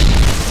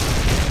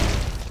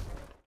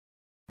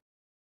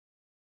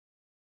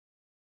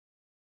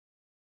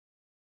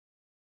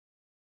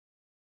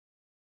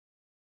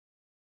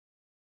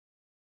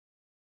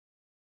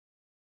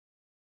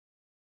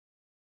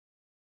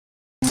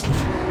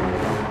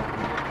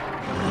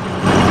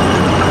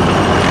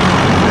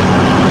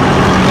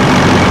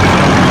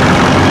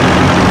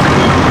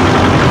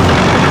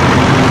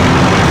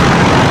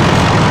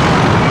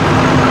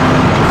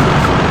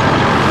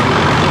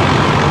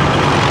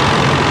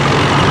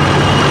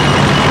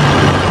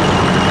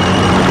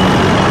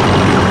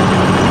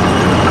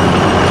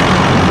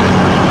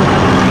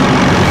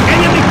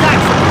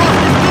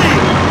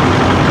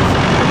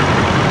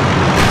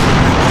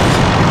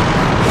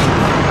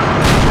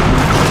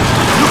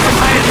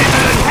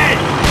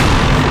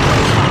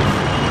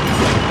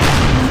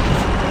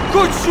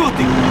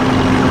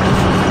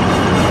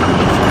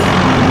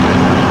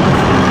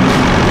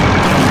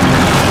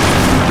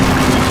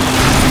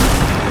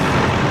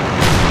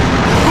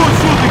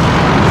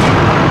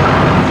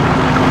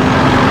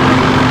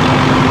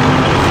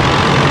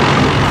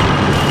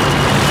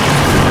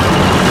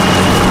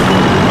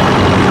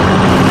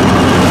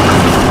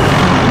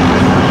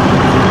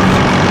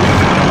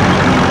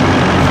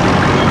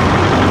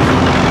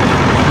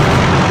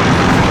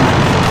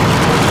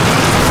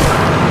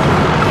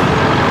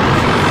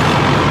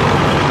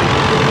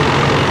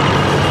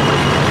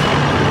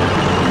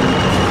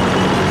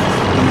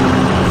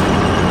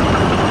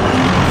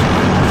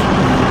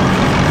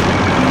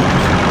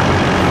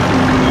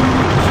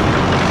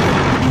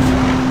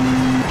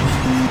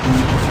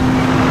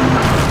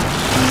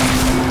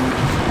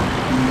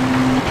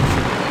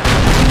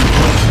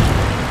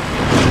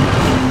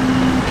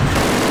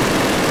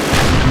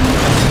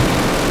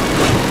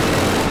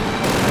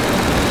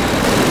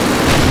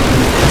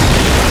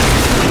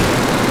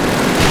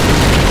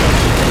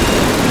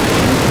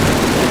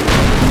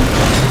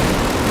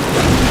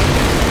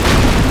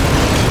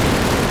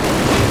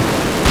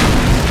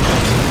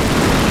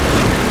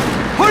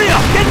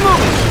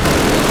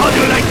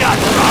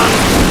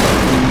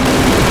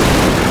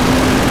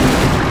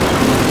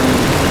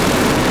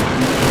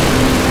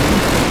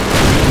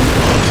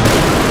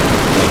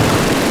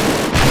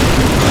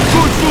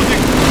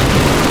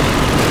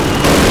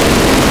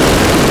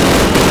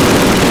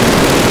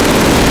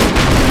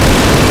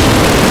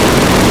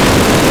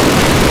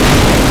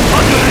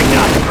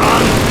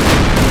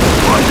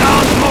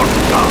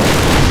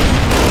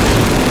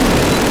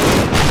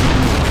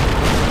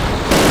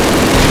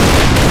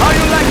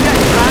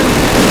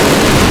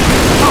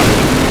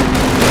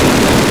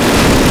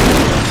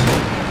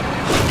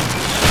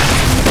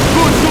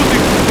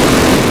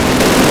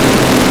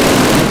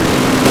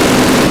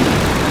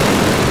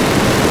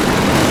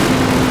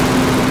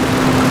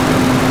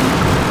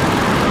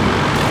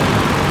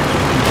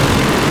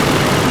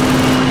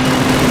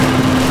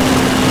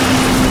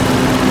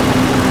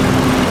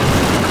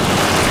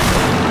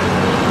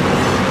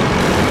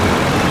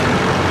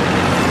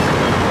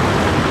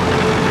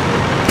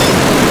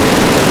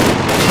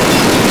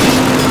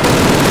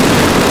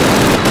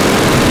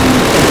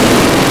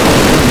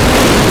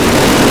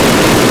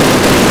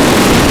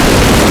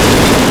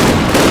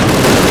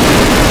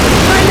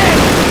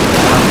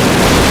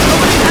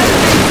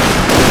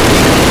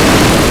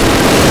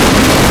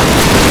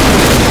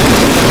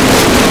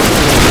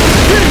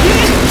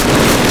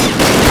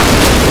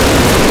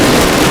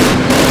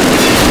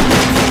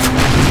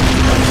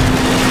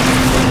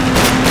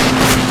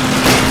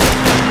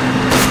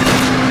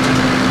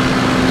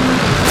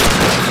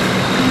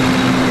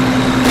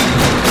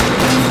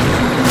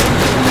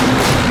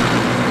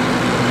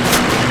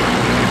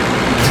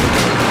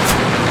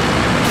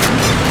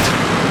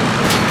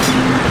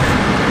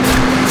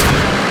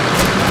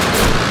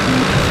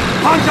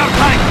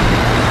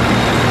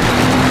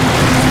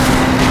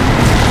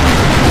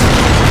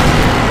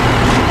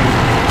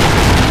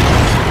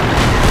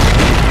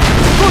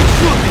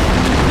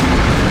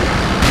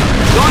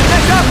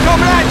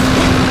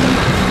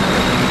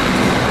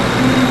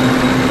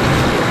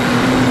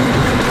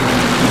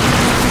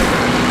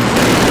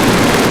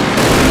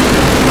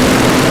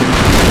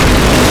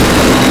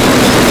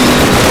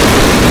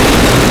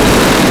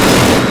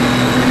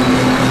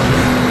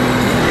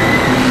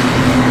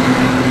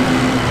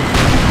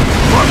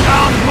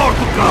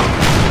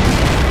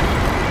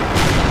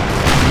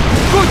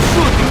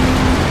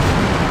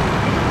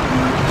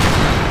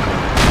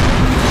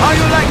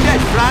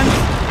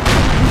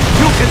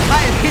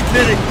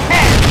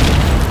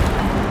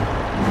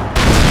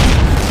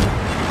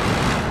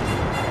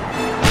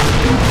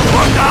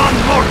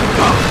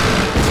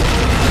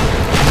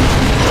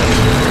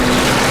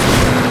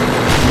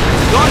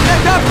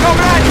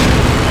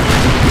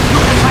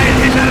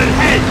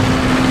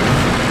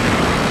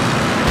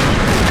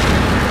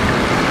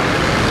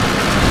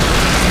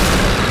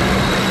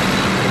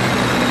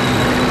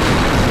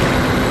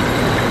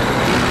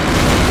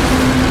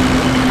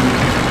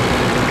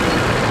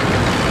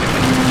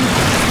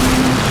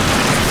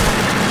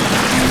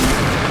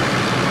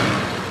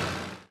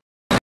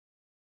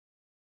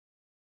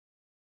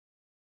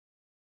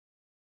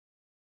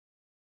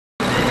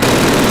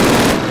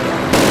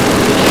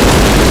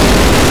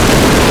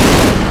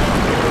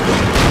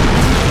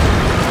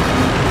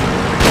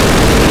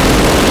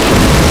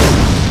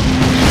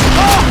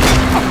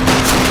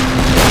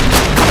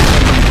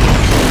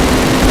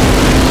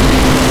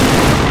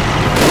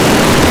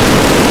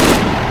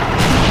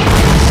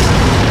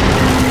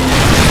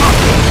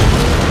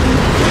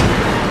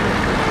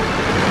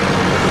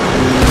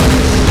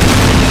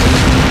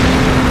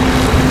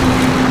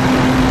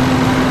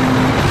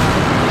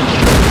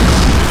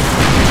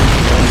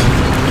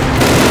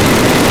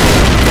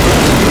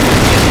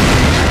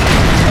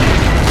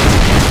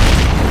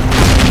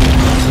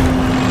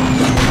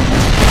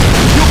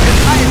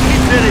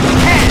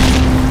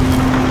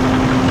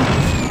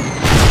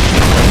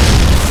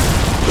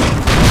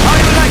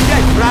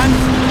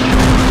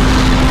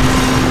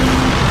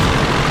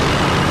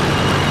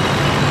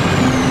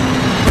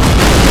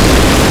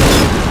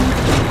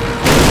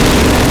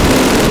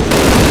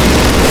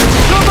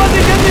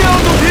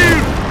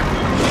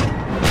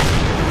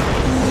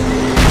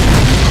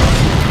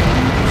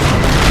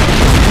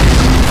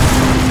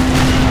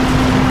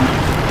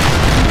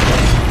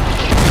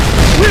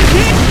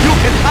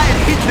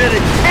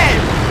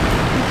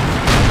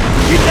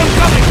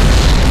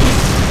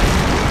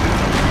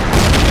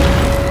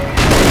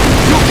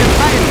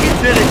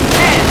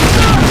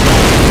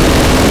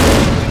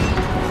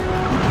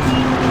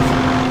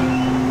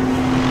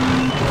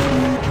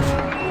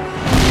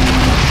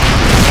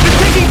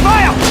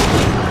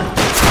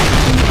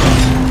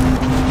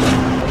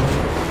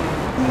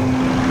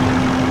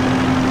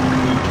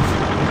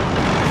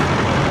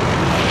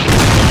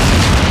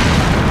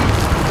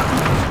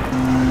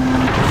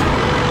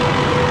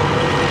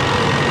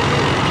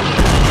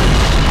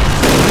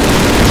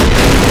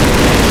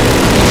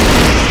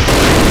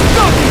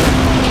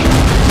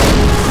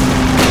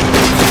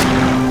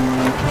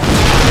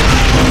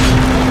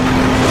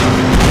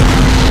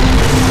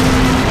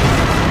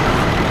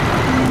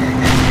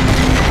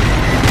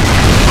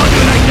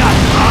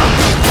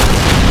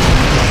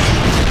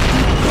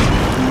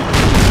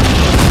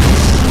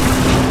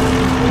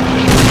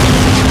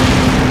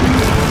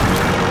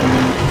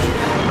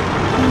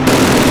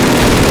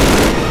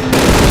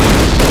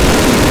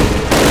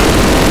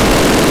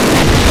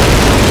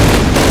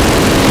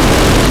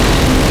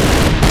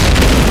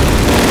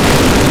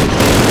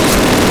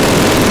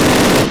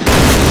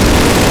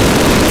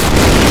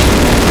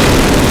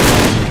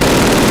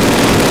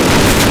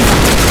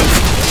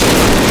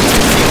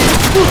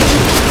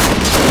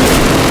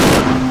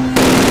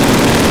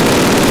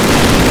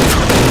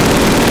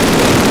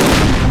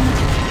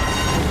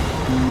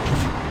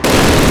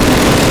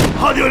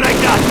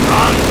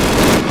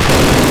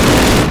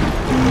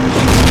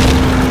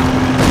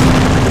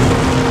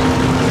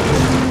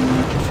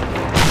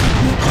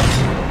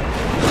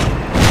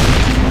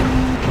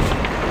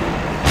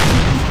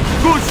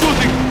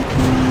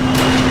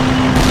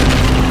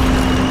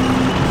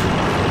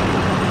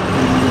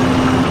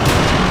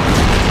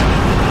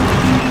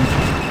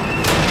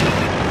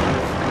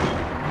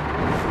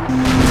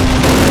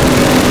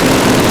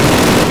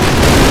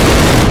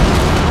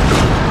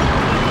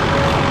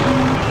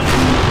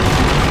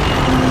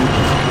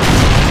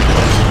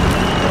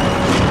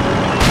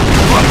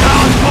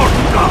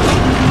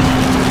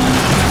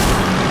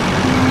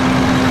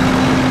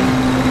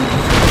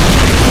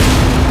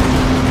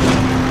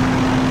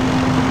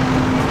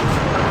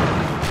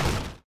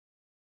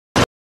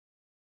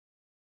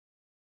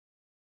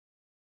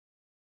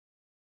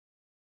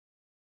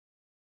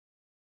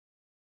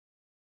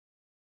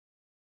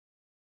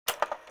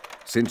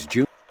 Since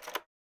June...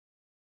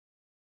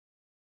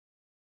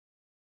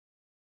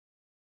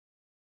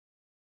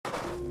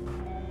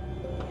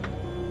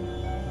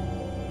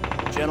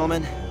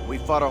 Gentlemen, we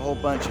fought a whole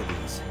bunch of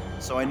these,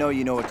 so I know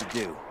you know what to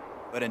do.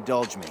 But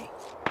indulge me.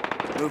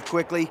 Move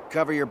quickly,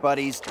 cover your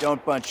buddies,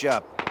 don't bunch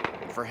up.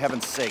 And for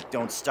heaven's sake,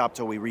 don't stop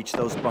till we reach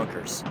those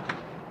bunkers.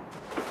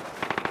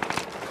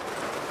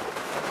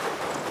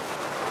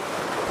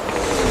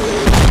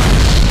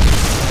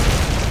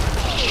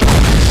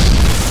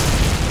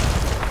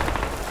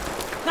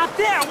 Not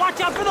there!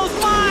 Watch out for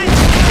those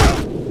mines!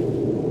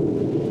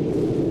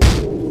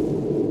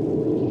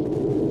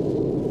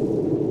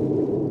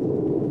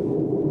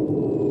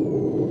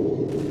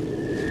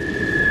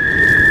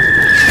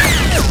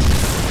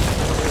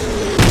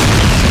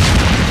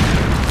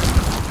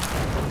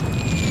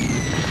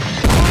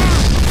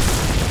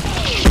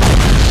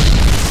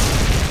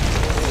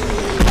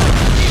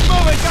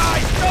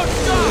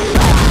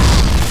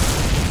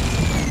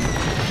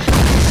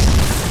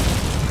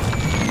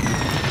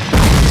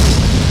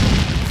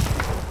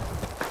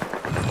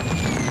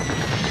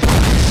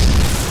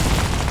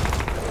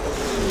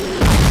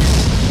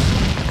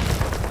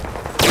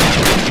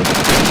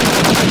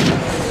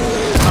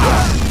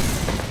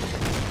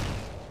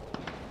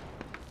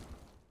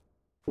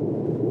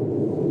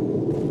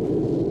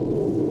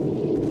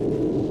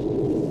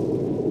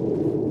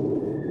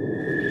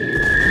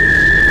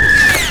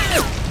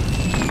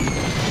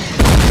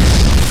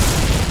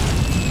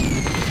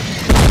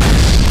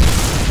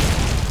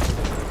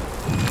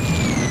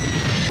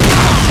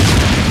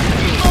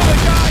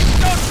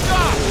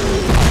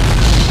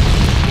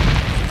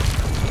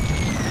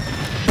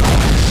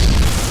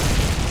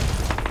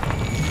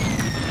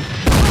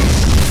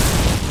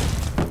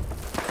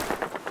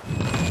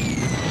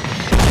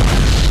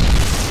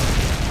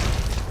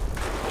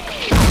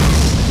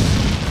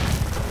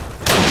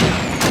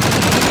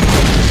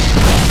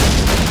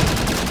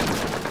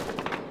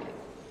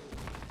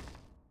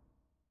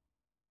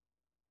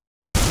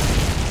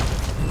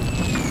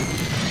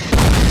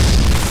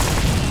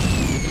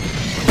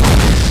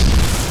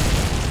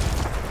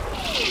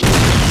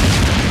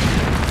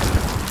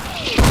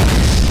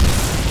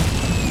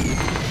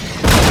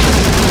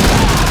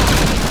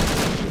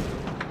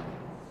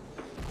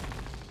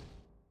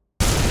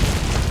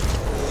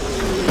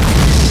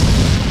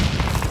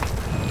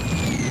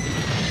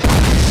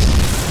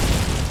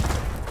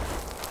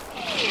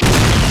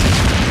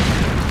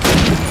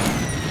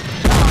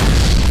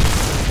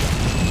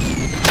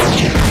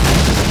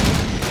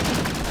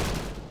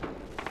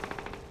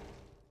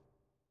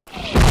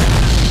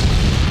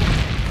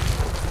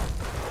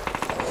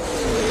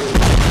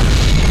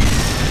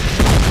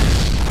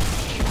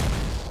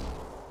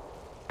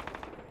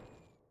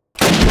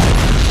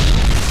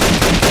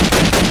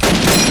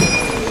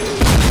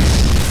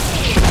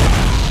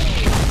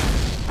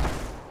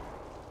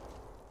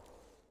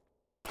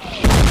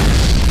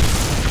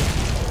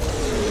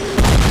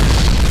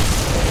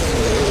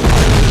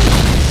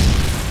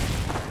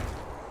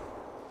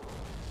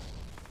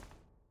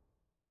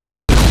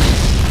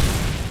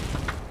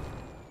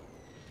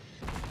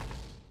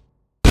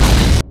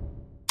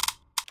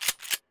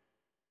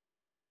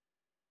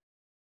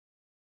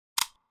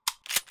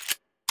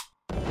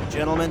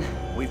 Gentlemen,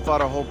 we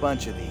fought a whole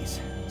bunch of these,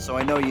 so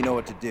I know you know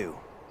what to do.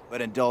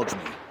 But indulge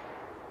me.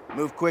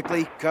 Move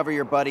quickly, cover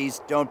your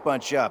buddies, don't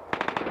bunch up.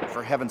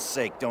 For heaven's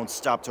sake, don't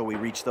stop till we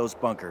reach those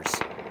bunkers.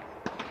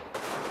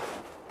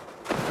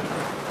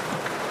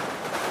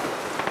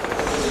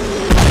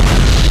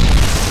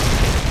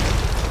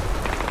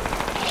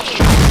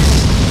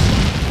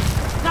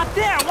 Not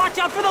there! Watch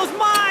out for those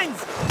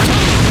mines!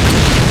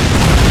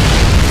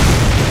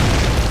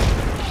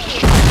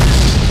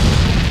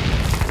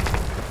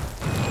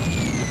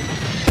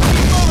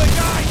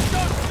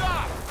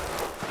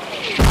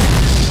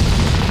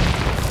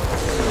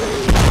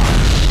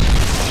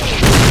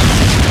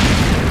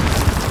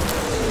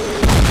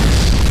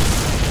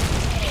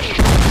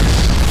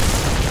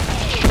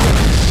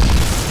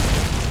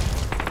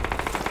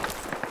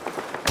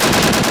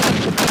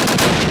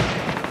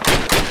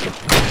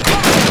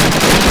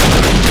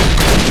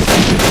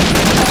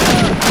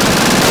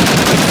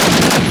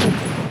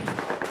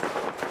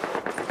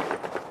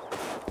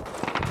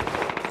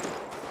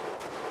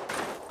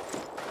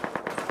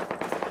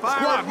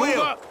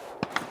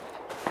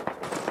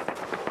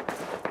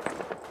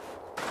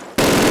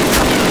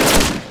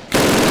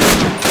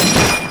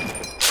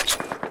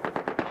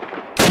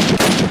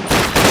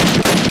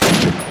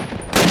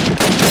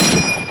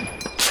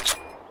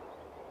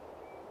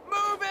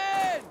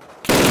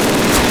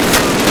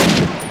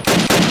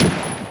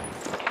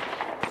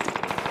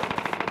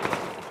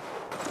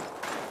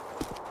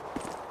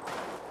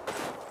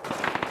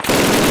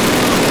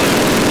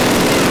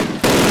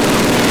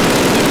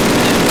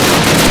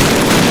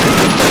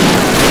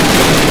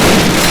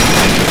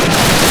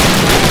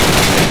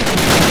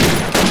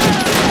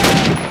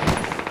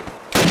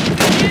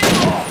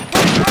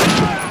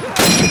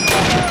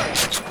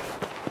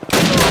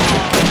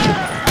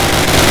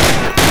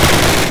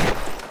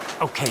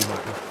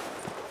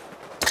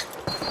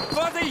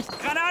 Vorsicht!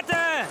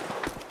 Granate!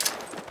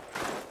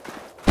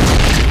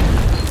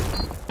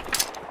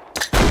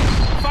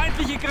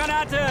 Feindliche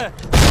Granate!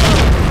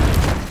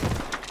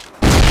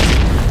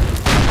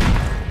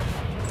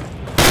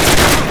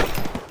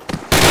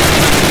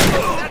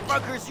 That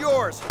bunker's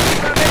yours! You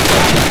gotta make sure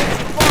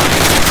it's fine!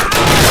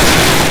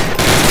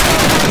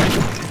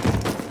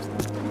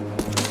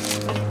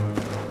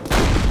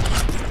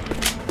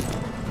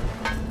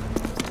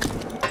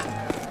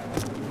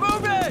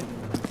 Move it!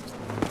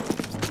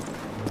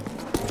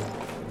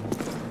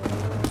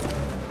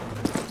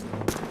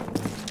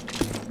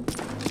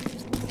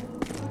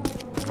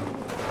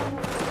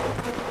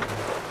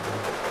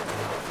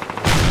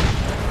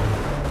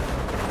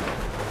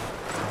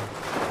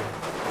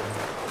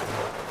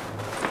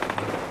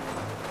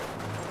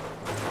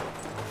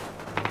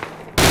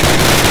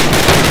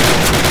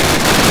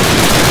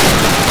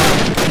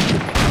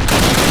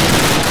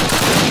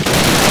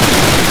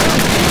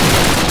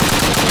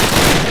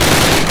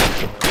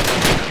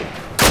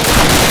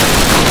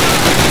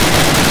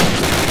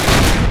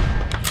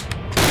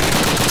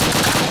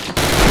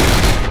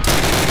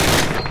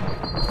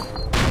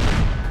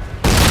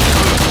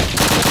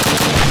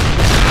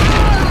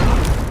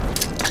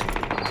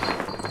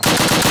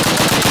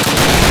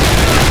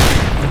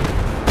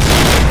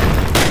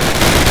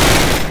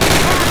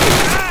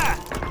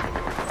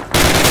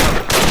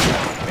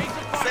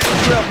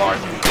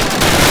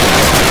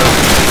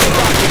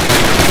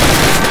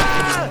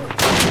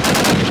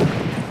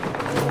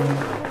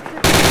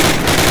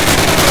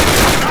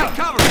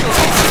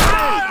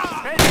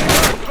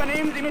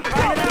 Übernehmen Sie mit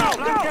Feinden an der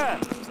Flanke!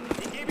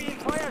 Ich gebe Ihnen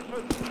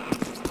Feuerschutz!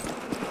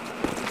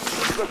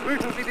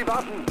 Überprüfen Sie die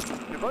Waffen!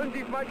 Wir wollen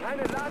diesmal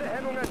keine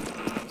Ladehemmungen!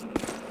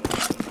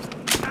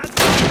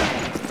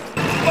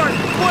 Martin,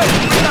 quick!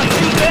 We got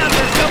 2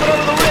 Panthers coming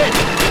over the ridge!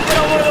 Get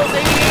on one of those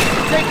 88s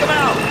and take them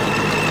out!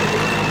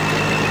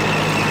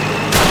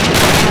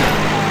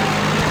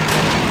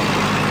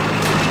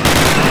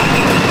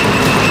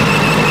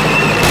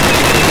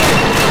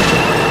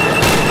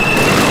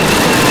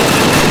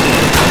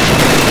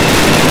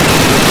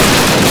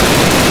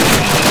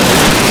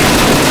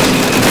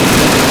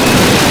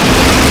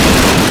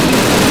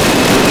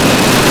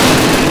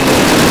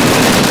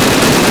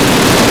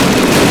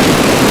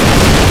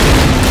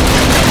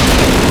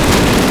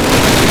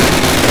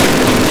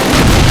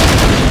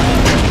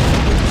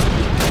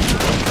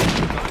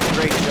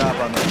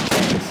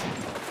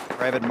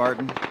 Private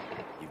Martin,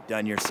 you've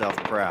done yourself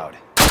proud.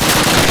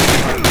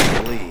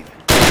 I believe.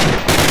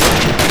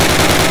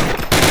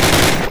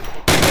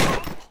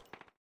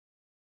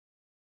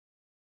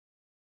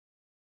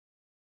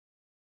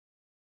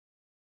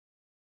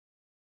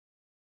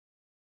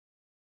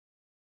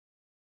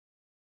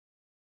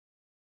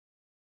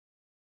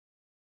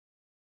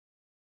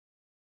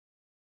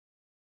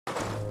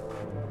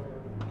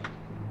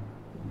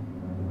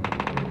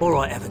 All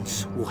right,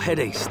 Evans. We'll head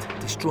east,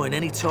 destroying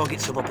any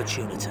targets of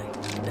opportunity.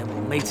 Then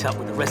we'll meet up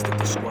with the rest of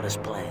the squad as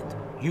planned.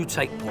 You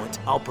take point,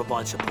 I'll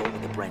provide support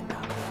with the Brenda.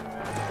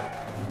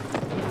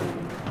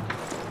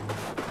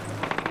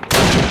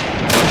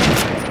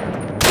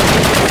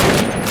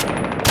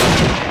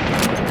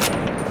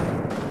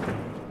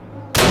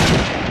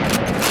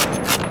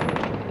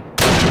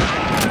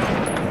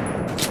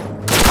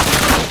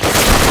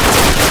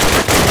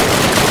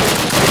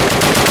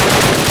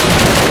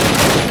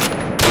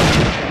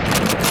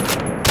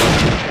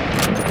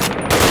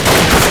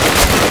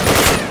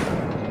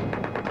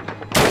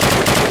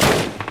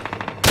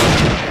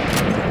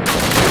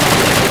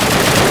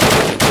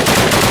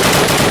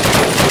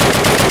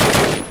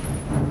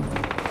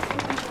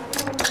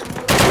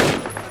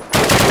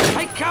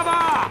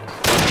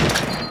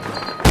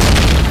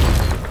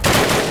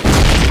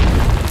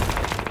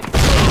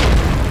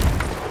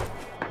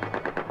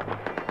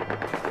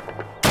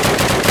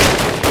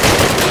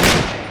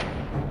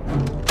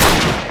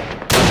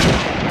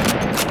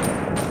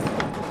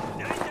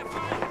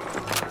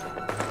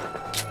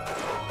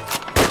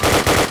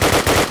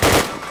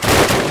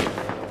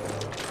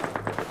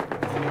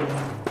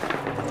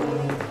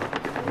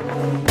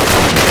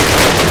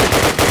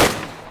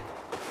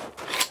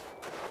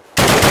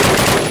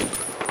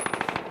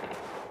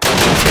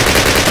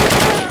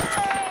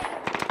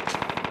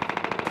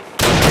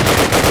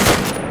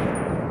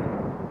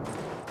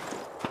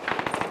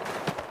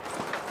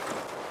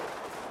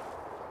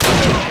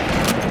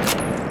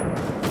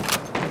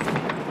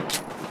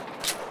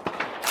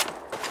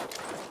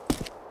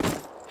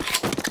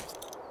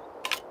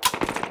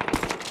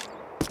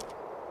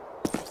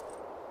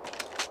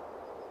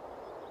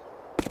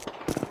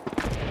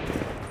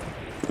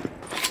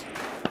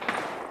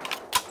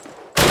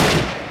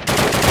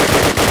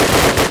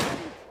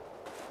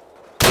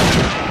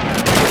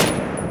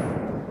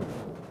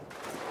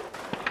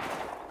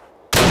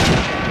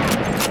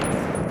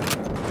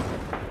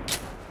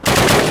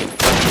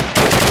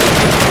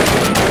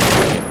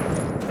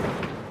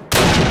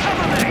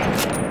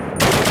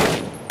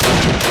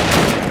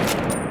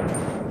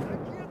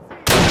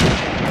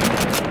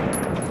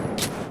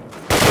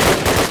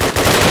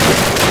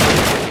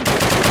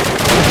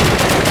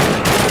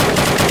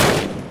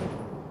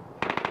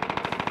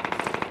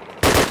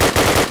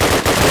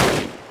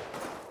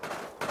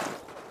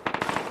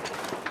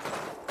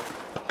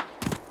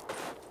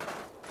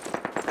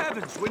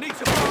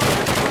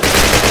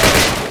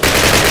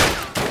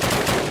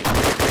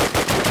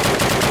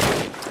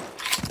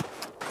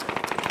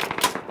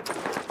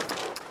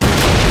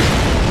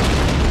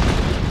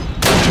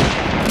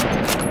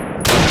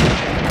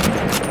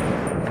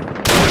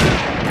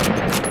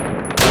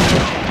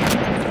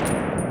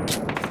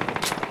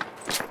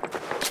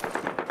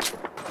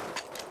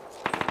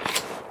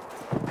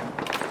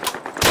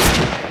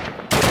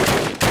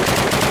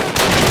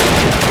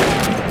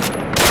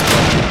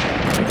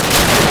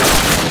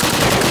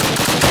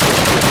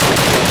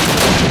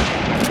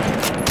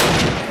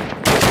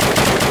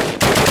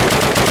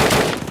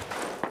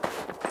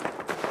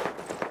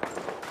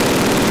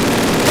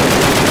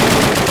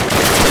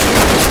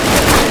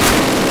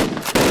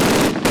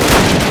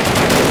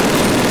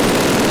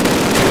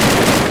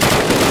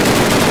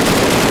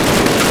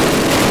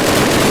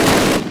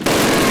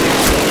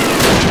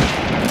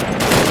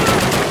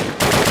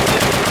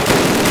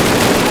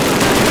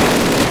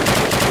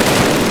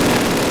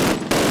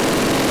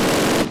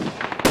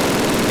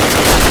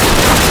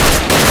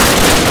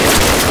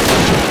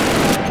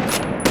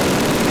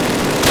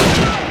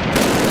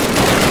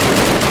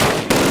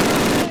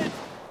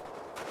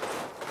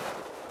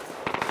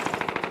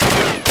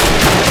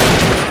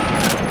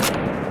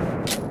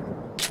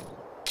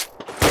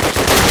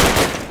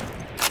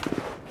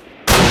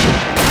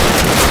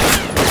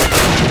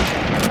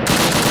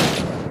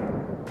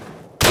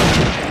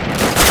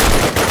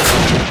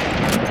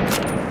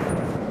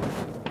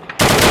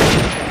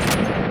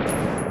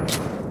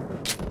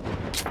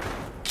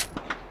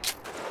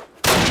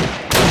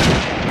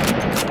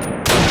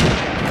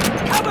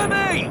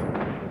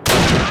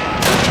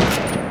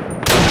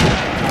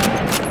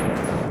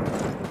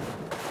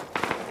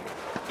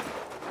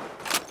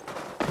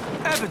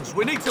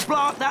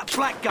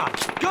 Flak gun,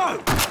 go!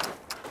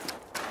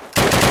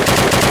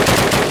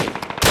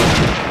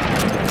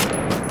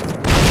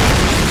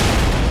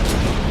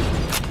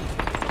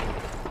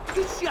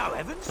 Good show,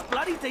 Evans.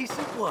 Bloody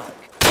decent work.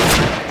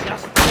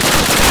 Just...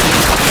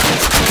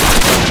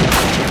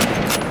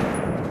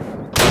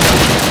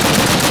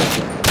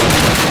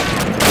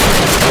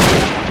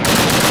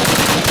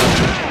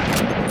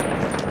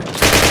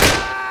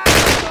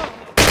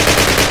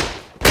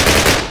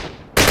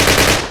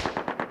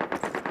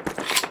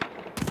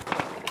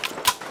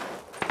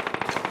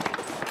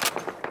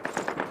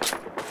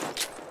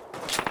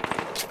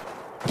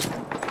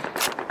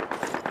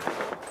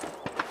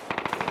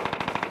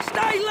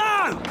 Stay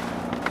low!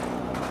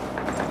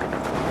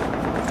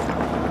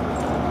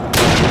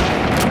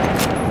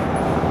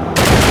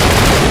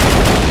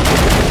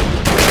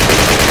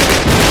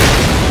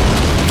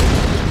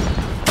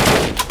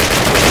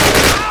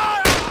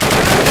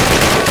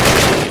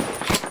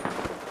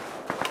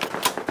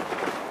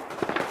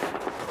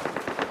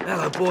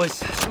 Hello, boys.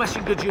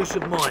 Smashing good use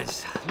of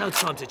mines. No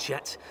time to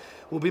chat.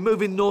 We'll be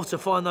moving north to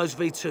find those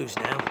V2s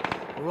now.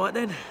 All right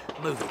then,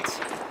 move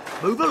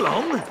it. Move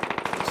along.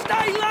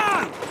 Stay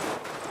low!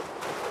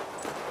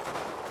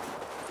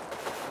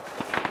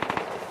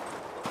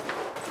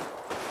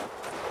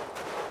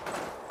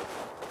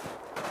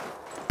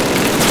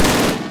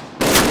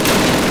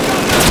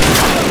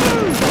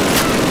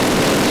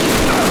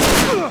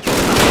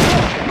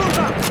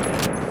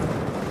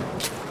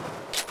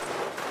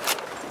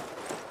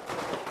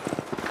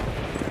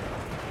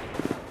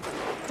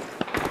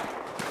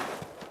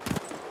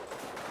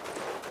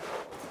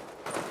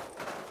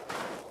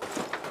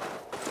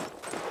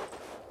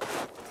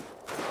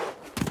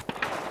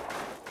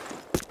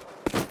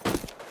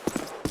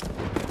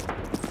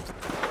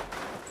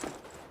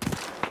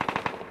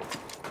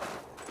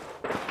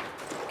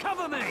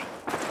 Cover me!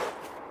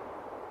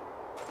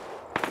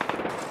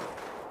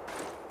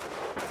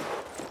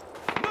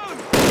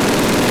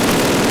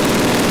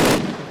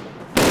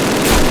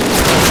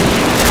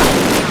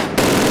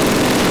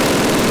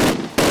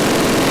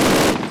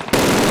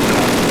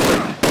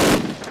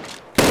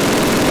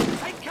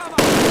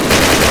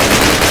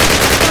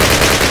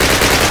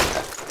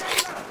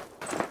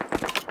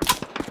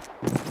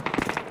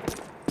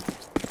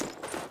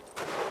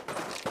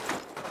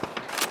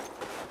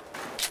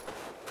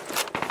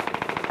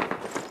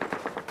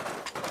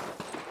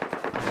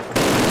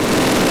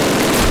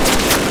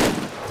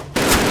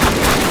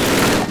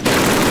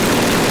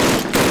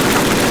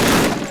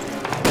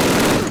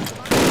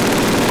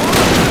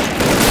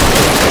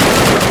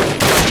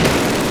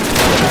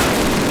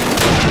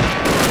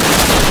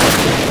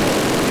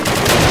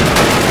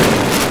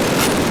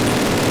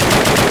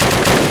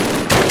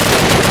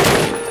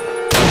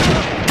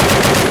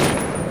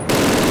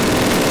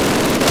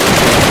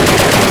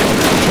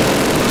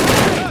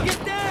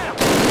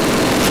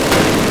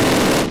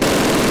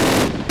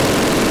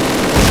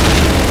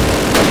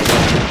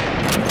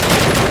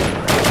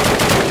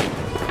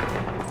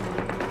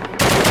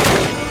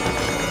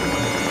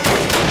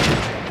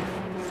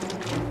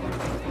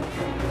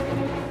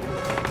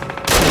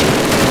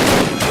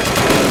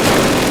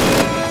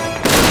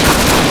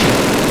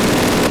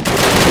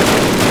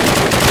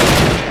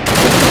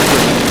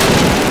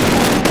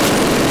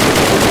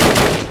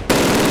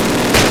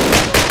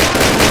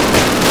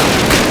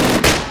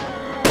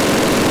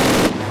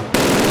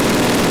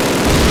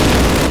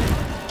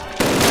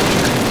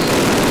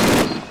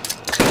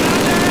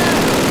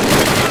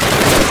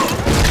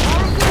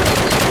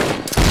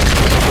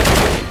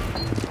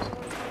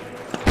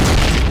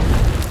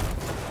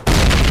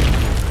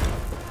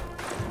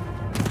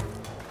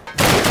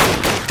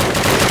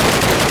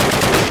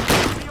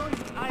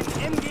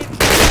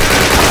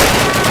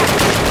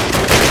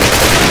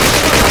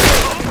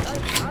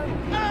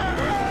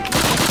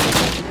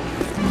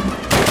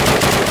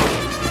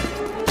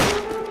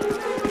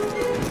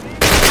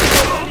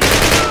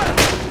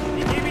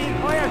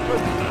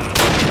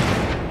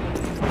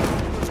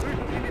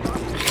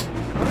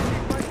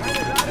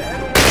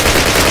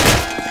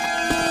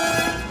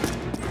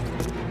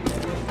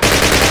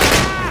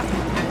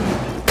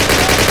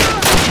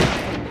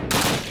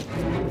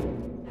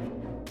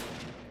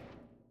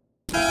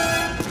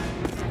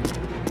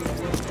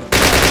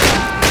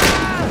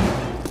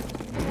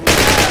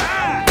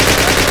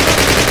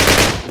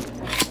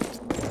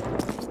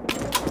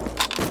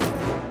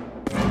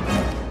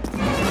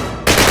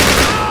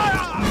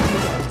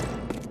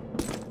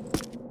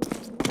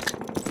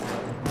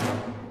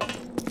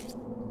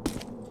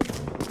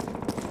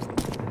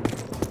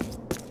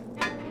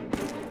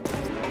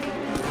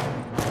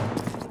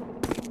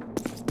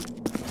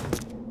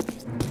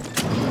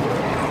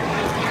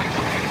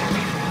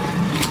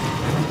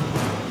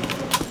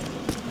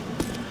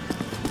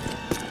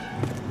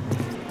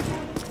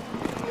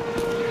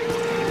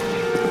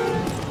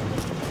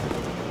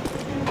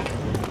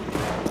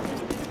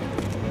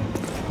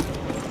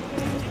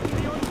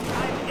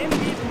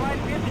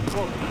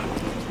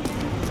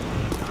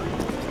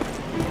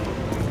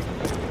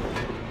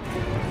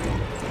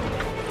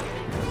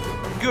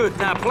 Good,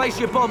 now place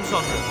your bombs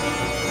on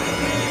them.